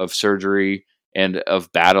of surgery and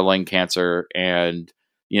of battling cancer, and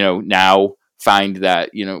now find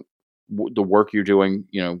that the work you're doing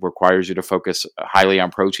requires you to focus highly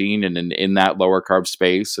on protein and in that lower carb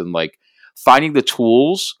space, and like finding the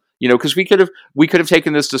tools, because we could have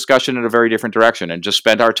taken this discussion in a very different direction and just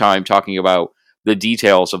spent our time talking about the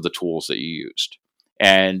details of the tools that you used,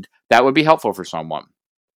 and that would be helpful for someone.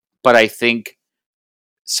 But I think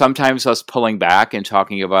sometimes us pulling back and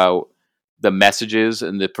talking about the messages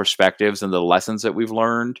and the perspectives and the lessons that we've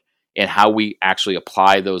learned and how we actually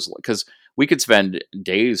apply those, because we could spend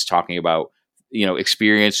days talking about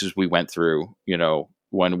experiences we went through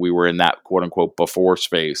when we were in that quote unquote before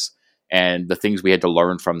space, and the things we had to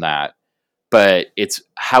learn from that. But it's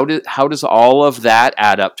how does all of that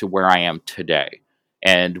add up to where I am today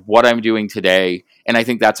and what I'm doing today? And I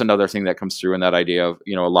think that's another thing that comes through in that idea of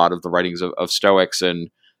a lot of the writings of Stoics, and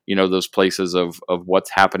those places of what's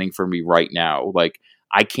happening for me right now. Like,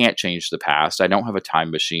 I can't change the past. I don't have a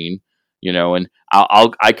time machine. And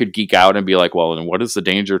I could geek out and be like, well, and what is the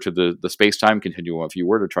danger to the space time continuum if you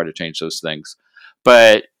were to try to change those things?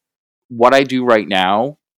 But what I do right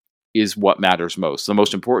now is what matters most. The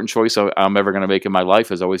most important choice I'm ever going to make in my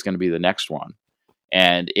life is always going to be the next one.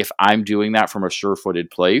 And if I'm doing that from a sure-footed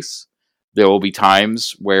place, there will be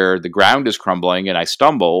times where the ground is crumbling and I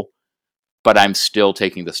stumble, but I'm still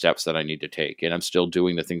taking the steps that I need to take, and I'm still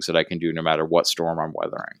doing the things that I can do no matter what storm I'm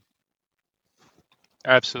weathering.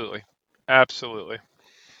 Absolutely. Absolutely.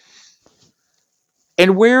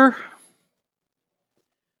 And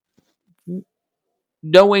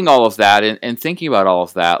knowing all of that and thinking about all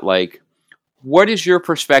of that, like, what is your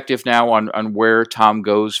perspective now on where Thom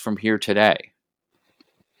goes from here today?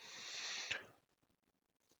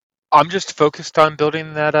 I'm just focused on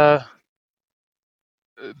building that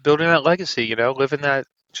legacy, living that,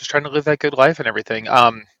 just trying to live that good life and everything.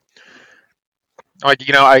 Like,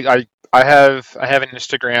 I have an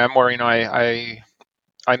Instagram where,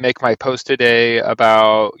 I make my post a day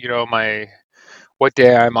about, my what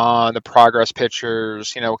day I'm on, the progress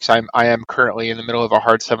pictures, because I am currently in the middle of a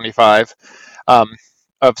hard 75 um,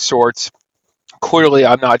 of sorts. Clearly,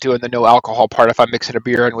 I'm not doing the no alcohol part if I'm mixing a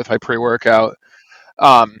beer in with my pre-workout.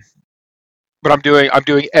 Um, but I'm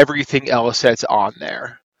doing everything else that's on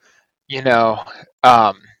there, you know,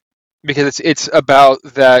 um, because it's about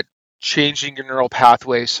that changing your neural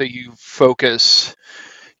pathways so you focus,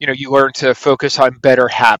 you learn to focus on better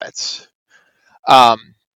habits.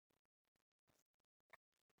 Um,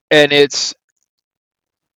 and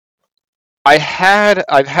I've had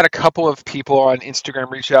a couple of people on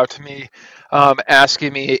Instagram reach out to me,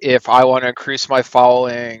 asking me if I want to increase my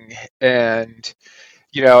following, and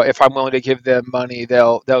if I'm willing to give them money,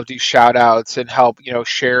 they'll do shout outs and help,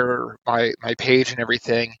 share my page and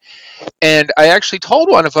everything. And I actually told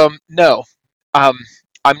one of them, no, um,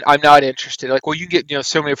 I'm not interested. Like, well, you get,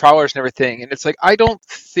 so many followers and everything. And it's like, I don't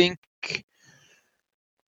think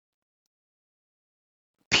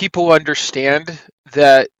people understand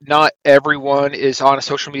that not everyone is on a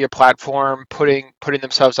social media platform putting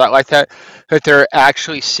themselves out like that they're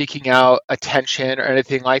actually seeking out attention or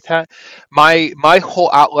anything like that. My whole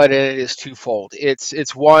outlet in it is twofold.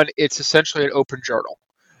 It's one, it's essentially an open journal.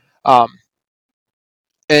 um,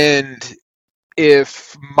 and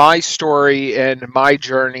if my story and my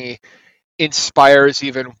journey inspires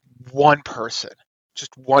even one person,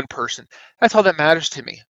 just one person, that's all that matters to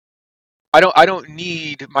me. I don't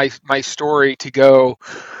need my story to go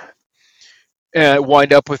and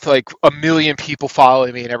wind up with like a million people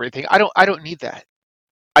following me and everything. I don't need that.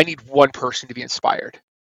 I need one person to be inspired.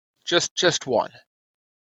 Just one.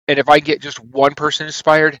 And if I get just one person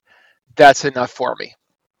inspired, that's enough for me.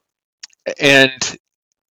 And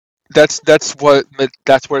that's what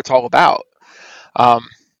it's all about. Um,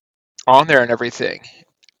 on there and everything.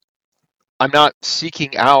 I'm not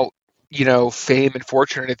seeking out, fame and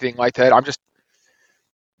fortune or anything like that.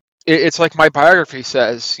 It's like my biography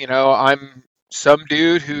says, I'm some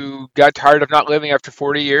dude who got tired of not living after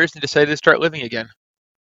 40 years and decided to start living again.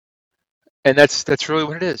 And that's really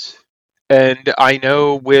what it is. And I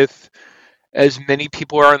know with as many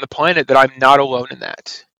people are on the planet that I'm not alone in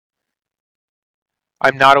that.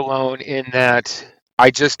 I'm not alone in that I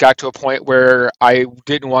just got to a point where I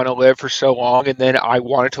didn't want to live for so long and then I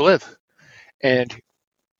wanted to live. And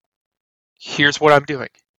here's what I'm doing.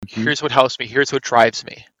 Mhm. Here's what helps me. Here's what drives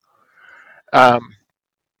me. Um,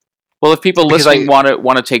 Well, if people because listening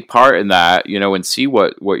want to take part in that, and see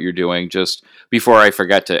what you're doing, just before I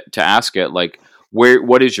forget to ask it, like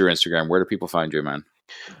what is your Instagram? Where do people find you, man?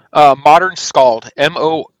 Modern Scald,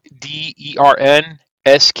 ModernSkald.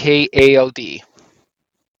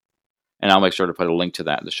 And I'll make sure to put a link to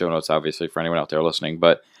that in the show notes, obviously, for anyone out there listening.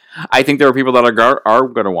 But I think there are people that are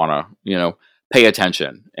going to want to, pay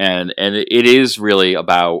attention, and it is really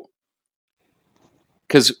about,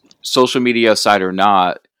 because social media aside or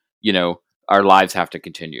not, you know, our lives have to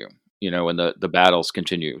continue, and the battles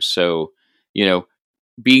continue. So, you know,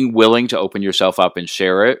 being willing to open yourself up and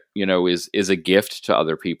share it, is a gift to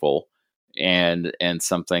other people, and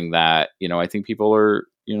something that, I think people are,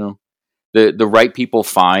 the right people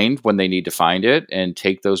find when they need to find it, and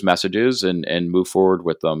take those messages and move forward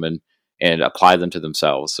with them, and apply them to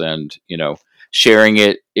themselves. And, sharing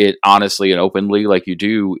it honestly and openly like you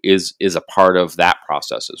do is a part of that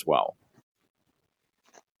process as well.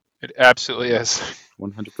 It absolutely is.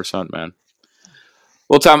 100%, man.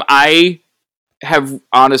 Well, Tom, I have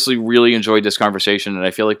honestly really enjoyed this conversation, and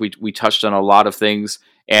I feel like we touched on a lot of things.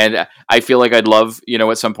 And I feel like I'd love,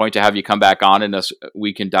 at some point, to have you come back on, and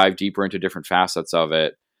we can dive deeper into different facets of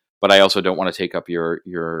it. But I also don't want to take up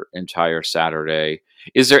your entire Saturday.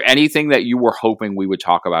 Is there anything that you were hoping we would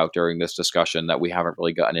talk about during this discussion that we haven't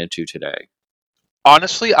really gotten into today?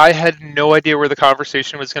 Honestly, I had no idea where the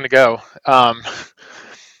conversation was going to go.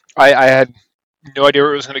 I had no idea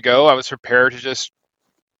where it was going to go. I was prepared to just.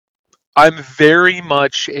 I'm very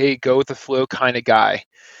much a go with the flow kind of guy.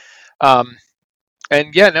 Um,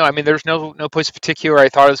 and yeah, no, I mean, there's no place in particular I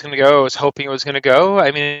thought it was going to go. I was hoping it was going to go.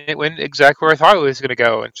 I mean, it went exactly where I thought it was going to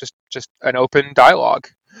go, and just an open dialogue.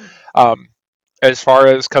 Um, as far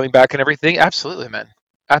as coming back and everything, absolutely, man.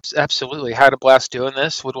 Absolutely, had a blast doing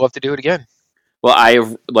this. Would love to do it again.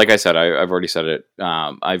 Well, like I said, I've already said it.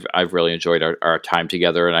 I've really enjoyed our time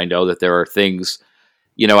together, and I know that there are things.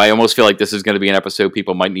 I almost feel like this is going to be an episode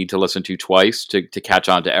people might need to listen to twice to catch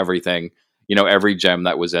on to everything. Every gem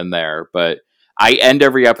that was in there. But I end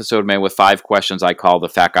every episode, man, with 5 questions I call the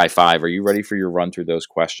Fat Guy 5. Are you ready for your run through those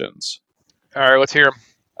questions? All right, let's hear 'em.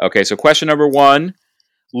 Okay, so question number 1: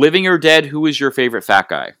 living or dead, who is your favorite fat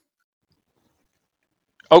guy?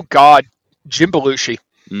 Oh God, Jim Belushi.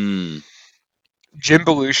 Mm, Jim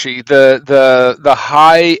Belushi, the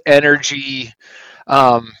high energy,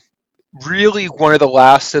 um, really one of the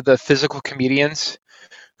last of the physical comedians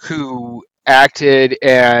who acted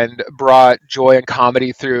and brought joy and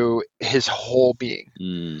comedy through his whole being.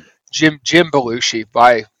 mm. Jim Belushi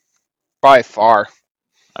by far.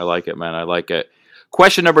 I like it, man. I like it.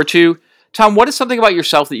 Question number 2: Tom, what is something about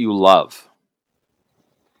yourself that you love?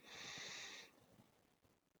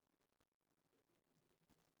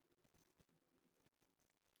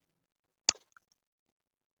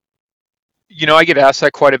 I get asked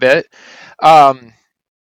that quite a bit. Um,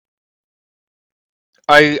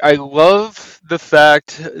 I love the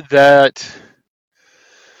fact that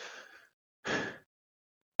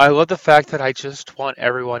I just want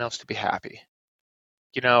everyone else to be happy.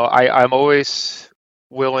 I'm always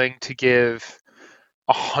willing to give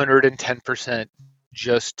 110%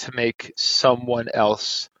 just to make someone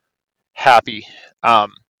else happy,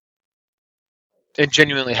 um, and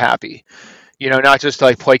genuinely happy. Not just to,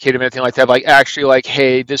 like, placate them or anything like that. Like, actually, like,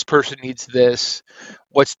 hey, this person needs this.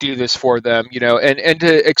 Let's do this for them. And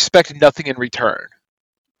to expect nothing in return.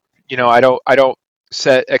 I don't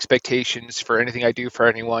set expectations for anything I do for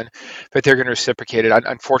anyone, but they're going to reciprocate it.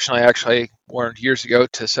 Unfortunately, I actually learned years ago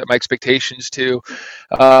to set my expectations to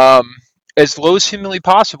um, as low as humanly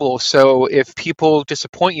possible. So if people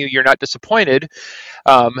disappoint you, you're not disappointed.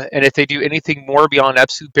 And if they do anything more beyond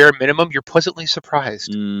absolute bare minimum, you're pleasantly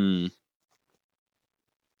surprised. Mm,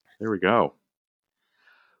 there we go.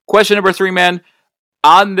 Question number 3, man.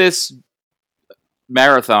 On this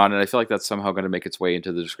marathon, and I feel like that's somehow going to make its way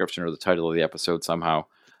into the description or the title of the episode somehow,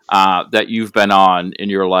 that you've been on in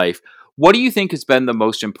your life. What do you think has been the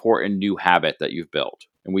most important new habit that you've built?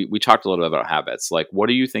 And we talked a little bit about habits. Like, what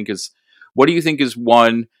do you think is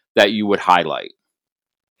one that you would highlight?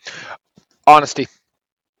 Honesty.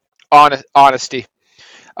 Honesty.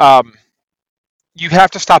 Um, you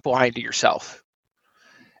have to stop lying to yourself.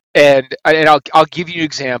 And I'll give you an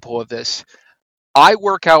example of this. I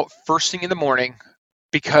work out first thing in the morning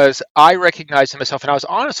because I recognize in myself, and I was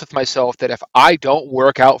honest with myself, that if I don't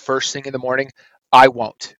work out first thing in the morning, I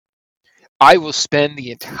won't. I will spend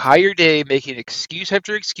the entire day making excuse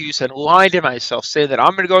after excuse and lying to myself, saying that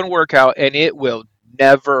I'm going to go and work out, and it will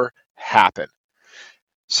never happen.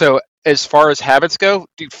 So, as far as habits go,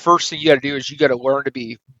 dude, first thing you got to do is you got to learn to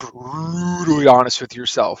be brutally honest with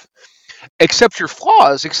yourself. Accept your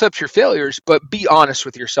flaws, accept your failures, but be honest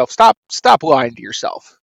with yourself. Stop lying to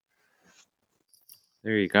yourself.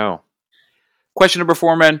 There you go. Question number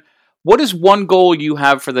 4, man. What is one goal you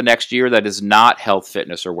have for the next year that is not health,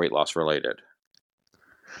 fitness, or weight loss related?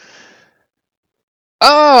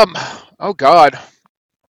 Oh God.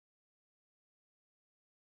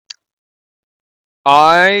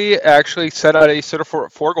 I actually set out a set of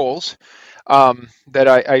four goals that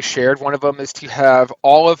I shared. One of them is to have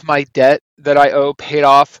all of my debt that I owe paid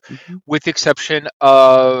off, Mm-hmm. with the exception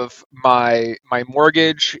of my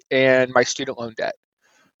mortgage and my student loan debt.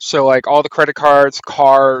 So like all the credit cards,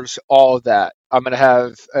 cars, all of that, I'm gonna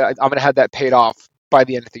have that paid off by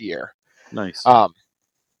the end of the year. Nice. Um,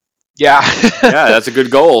 yeah. Yeah, that's a good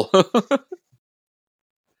goal.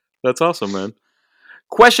 That's awesome, man.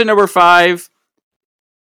 Question number 5.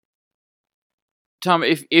 Thom,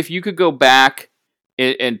 if you could go back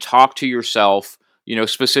and talk to yourself,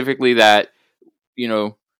 specifically that,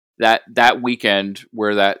 that weekend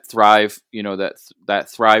where that thrive, that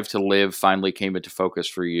thrive to live finally came into focus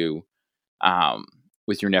for you,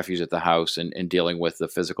 with your nephews at the house and dealing with the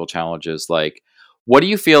physical challenges, like, what do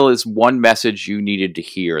you feel is one message you needed to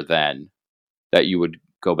hear then that you would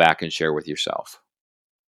go back and share with yourself?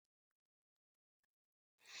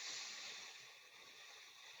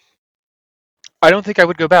 I don't think I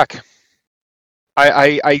would go back.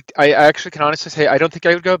 I actually can honestly say I don't think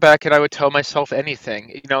I would go back, and I would tell myself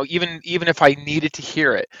anything. Even if I needed to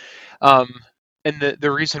hear it. Um, and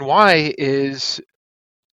the reason why is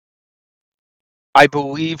I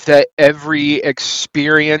believe that every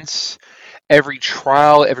experience, every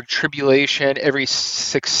trial, every tribulation, every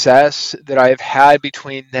success that I have had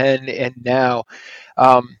between then and now,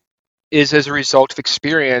 um, is as a result of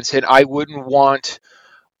experience, and I wouldn't want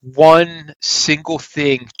one single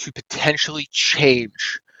thing to potentially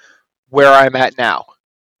change where I'm at now.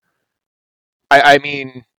 I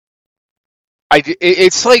mean,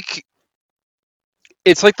 it's like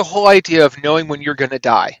the whole idea of knowing when you're going to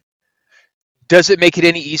die. Does it make it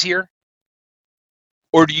any easier,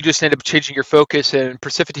 or do you just end up changing your focus and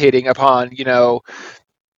precipitating upon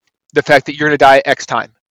the fact that you're going to die X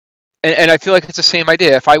time? And I feel like it's the same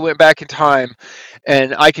idea. If I went back in time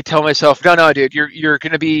and I could tell myself, no, no, dude, you're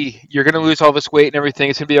gonna lose all this weight and everything.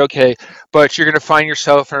 It's gonna be okay, but you're gonna find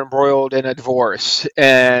yourself embroiled in a divorce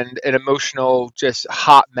and an emotional, just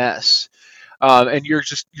hot mess. And you're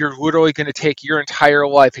literally gonna take your entire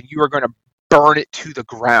life and you are gonna burn it to the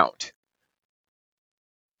ground.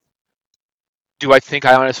 Do I think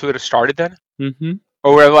I honestly would have started then? Mm-hmm.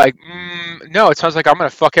 Or we're like, no, it sounds like I'm gonna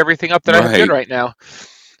fuck everything up that I have good Right. right now.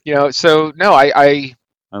 So no, I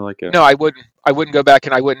like it. no, I wouldn't go back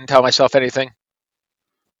and I wouldn't tell myself anything.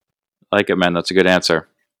 I like it, man. That's a good answer.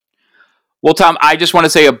 Well, Thom, I just want to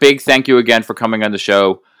say a big thank you again for coming on the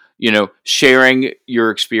show. Sharing your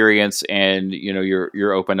experience and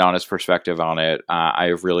your open, honest perspective on it. I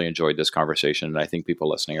have really enjoyed this conversation, and I think people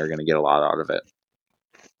listening are going to get a lot out of it.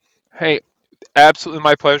 Hey, absolutely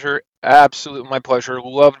my pleasure. Absolutely my pleasure.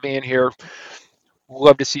 Loved being here.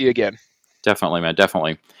 Love to see you again. Definitely, man.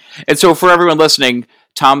 Definitely. And so, for everyone listening,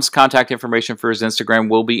 Thom's contact information for his Instagram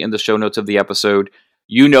will be in the show notes of the episode.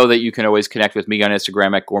 You know that you can always connect with me on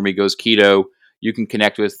Instagram at Gourmet Goes Keto. You can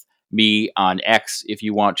connect with me on X if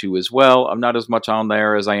you want to as well. I'm not as much on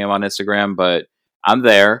there as I am on Instagram, but I'm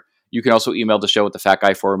there. You can also email the show at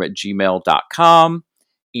thefatguyforum at gmail.com.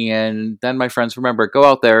 And then, my friends, remember, go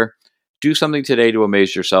out there, do something today to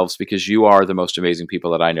amaze yourselves, because you are the most amazing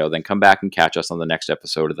people that I know. Then come back and catch us on the next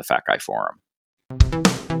episode of the Fat Guy Forum.